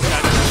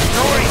got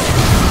destroyed.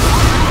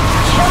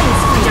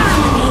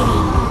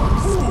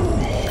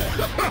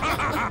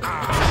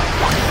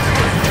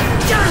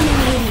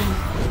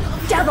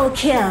 Dominating. Double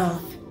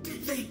kill.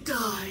 Did they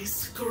die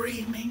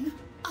screaming?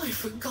 I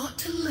forgot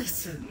to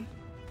listen.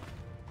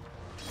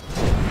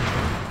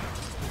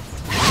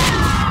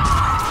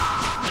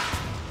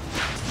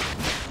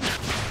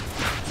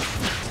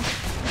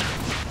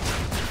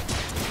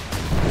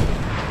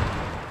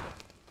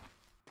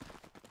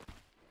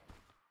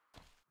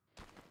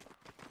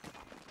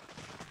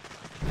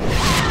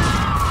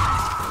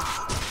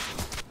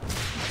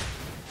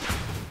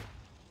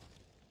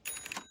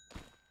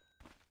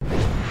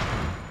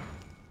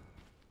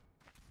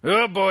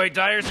 Oh boy,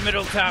 Dire's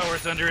middle tower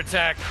is under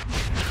attack.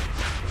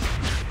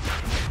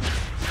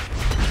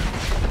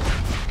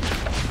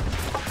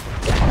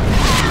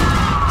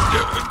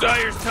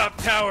 Dire's top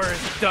tower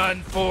is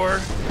done for.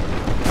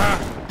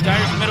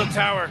 Dire's middle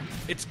tower,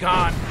 it's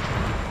gone.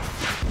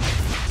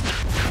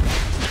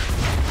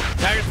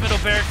 Dyer's middle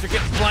barracks are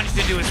getting plunged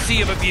into a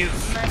sea of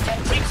abuse.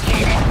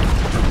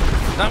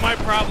 Not my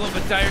problem,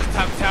 but Dyer's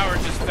top tower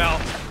just fell.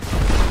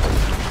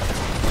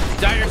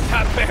 Dyer's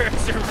top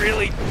barracks are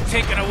really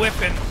taking a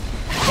whipping.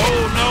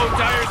 Oh no,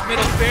 Dyer's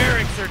middle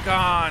barracks are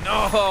gone.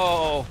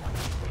 Oh.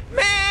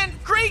 Man,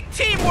 great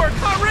teamwork,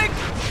 huh, Rick?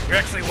 You're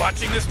actually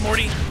watching this,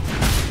 Morty?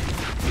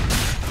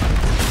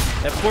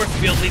 That force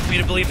field leads me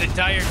to believe that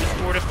Dyer just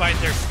fortified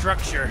their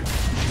structure.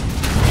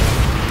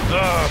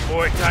 Oh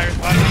boy, Dyer's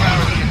bottom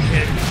tower is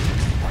kid.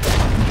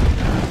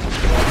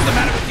 What's the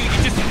matter with you?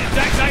 You just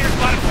Dyer's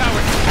bottom tower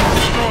is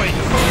destroyed.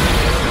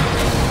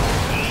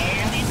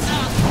 And it's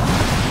up.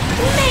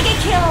 Mega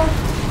kill.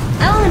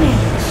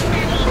 Ownage.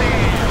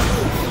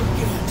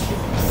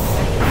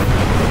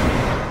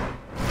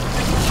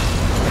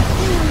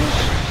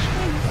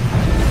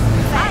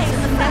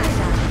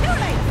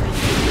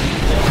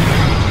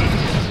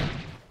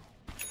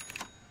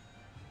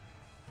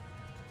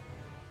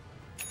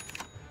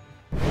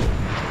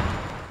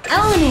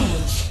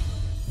 Ownage.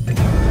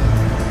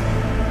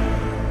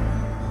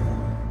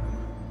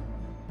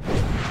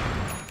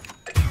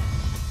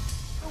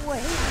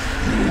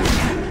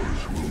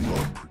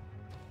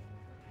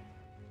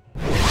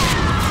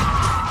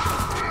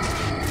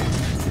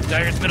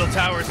 Dyer's middle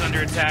tower is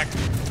under attack.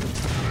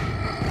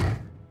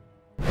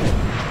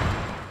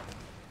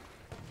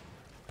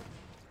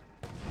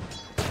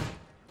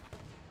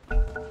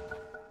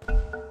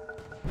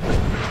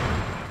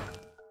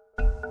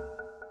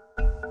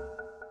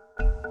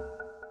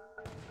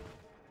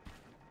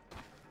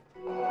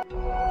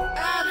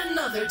 Add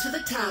another to the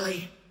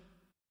tally.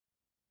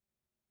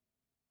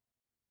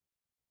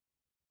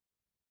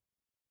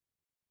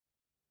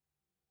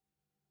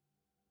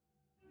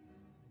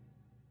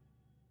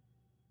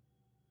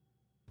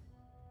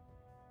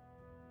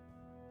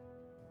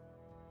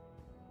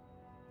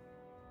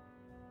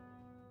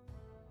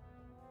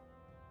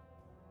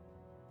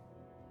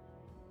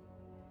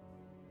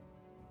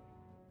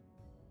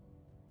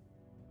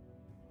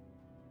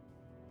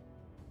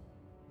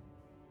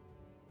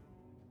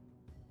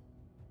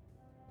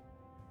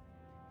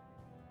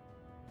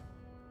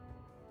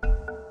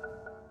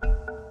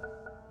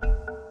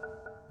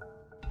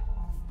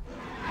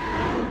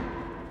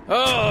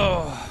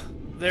 Oh,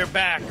 they're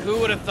back. Who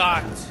would have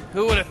thought?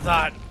 Who would have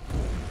thought?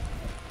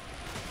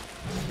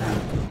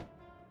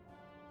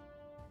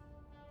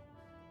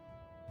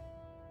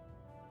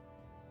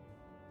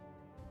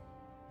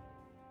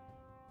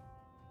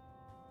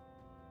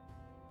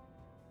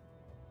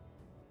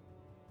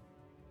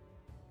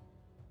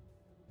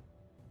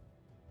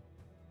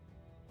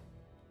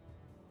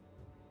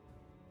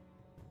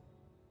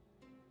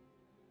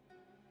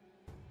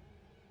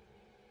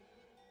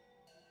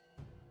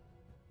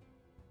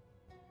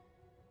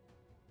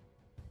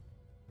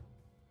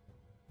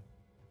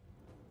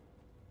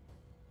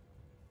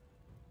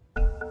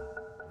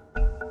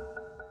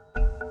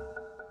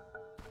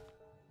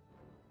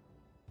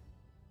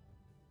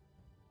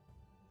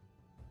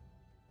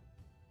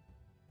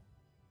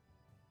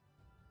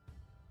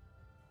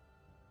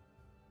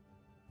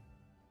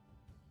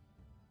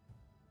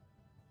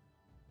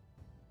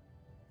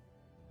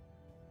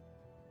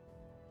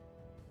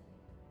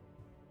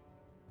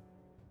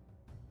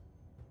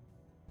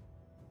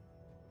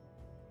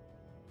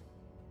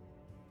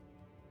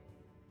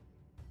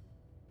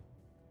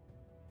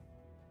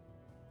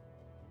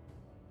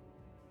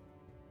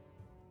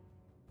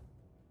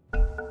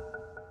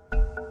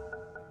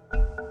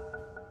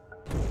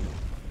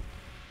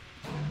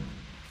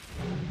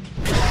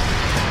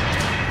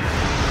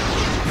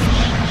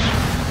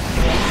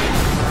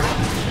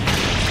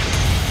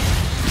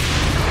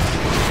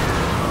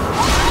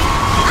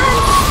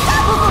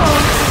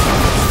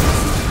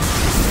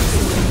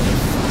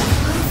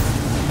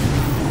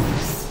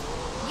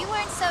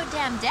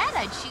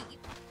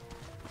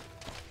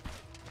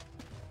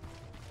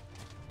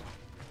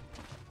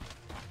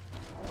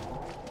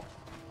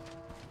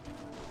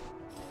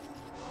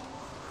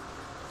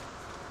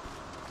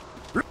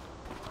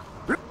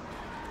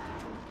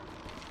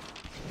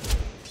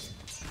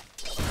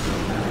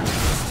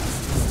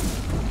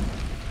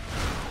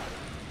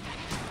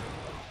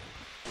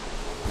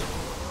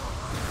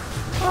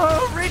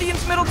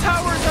 Radiant's middle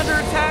tower is under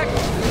attack.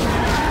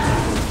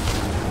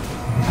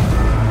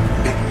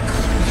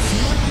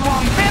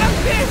 Man, I'm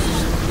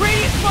pissed.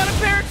 Radiant's bottom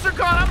barracks are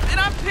gone, and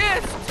I'm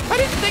pissed. I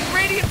didn't think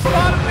Radiant's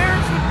bottom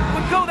barracks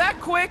would go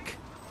that quick.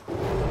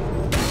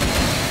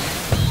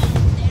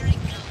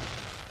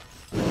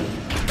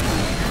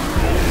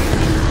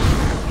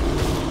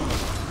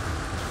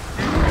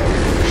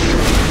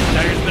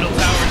 Dyer's middle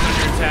tower is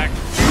under attack.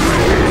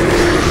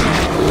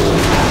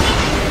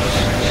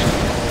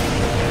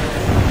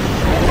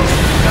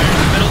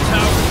 Dyer's middle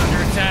tower is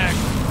under attack.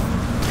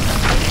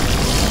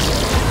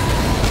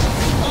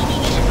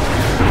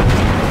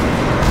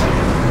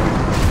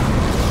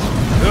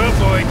 Oh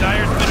boy,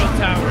 Dyer's middle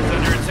tower is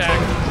under attack.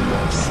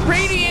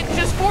 Radiant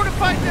just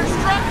fortified their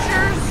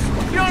structures.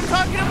 You know what I'm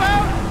talking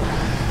about?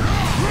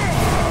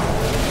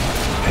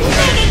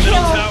 Dyer's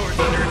middle tower is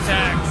under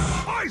attack.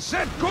 I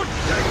said good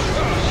day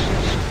first.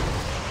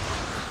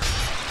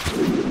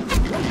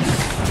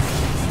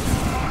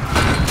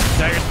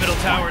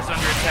 tower's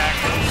under attack.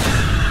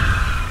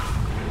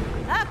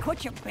 Ah,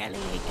 quit your belly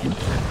aching.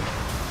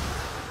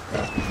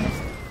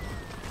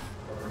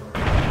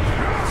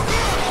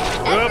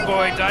 Oh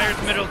boy,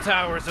 Dyer's middle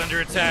tower's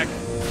under attack.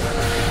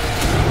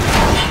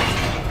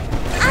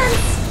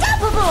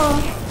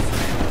 Unstoppable!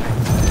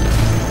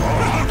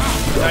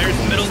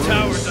 Dyer's middle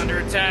tower's under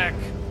attack.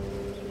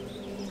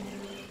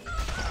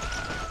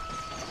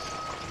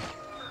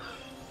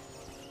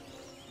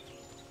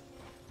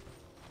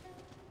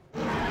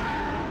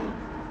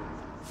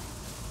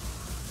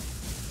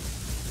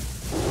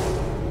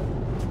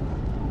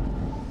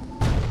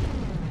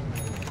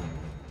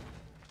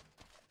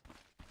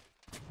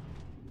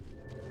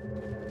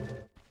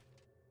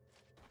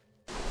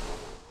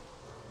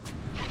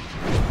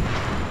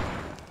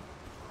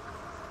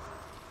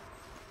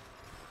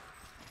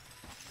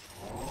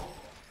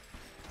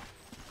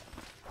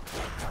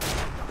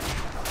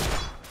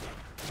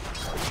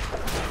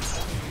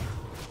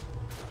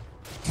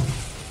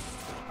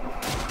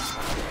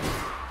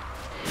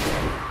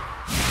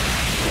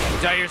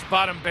 Dyer's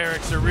bottom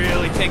barracks are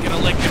really taking a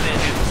licking in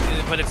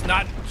it, but it's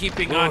not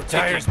keeping on.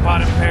 Dyer's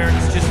bottom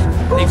barracks just,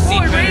 they've seen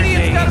better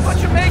Radiant's days. got a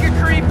bunch of mega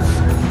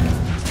creeps.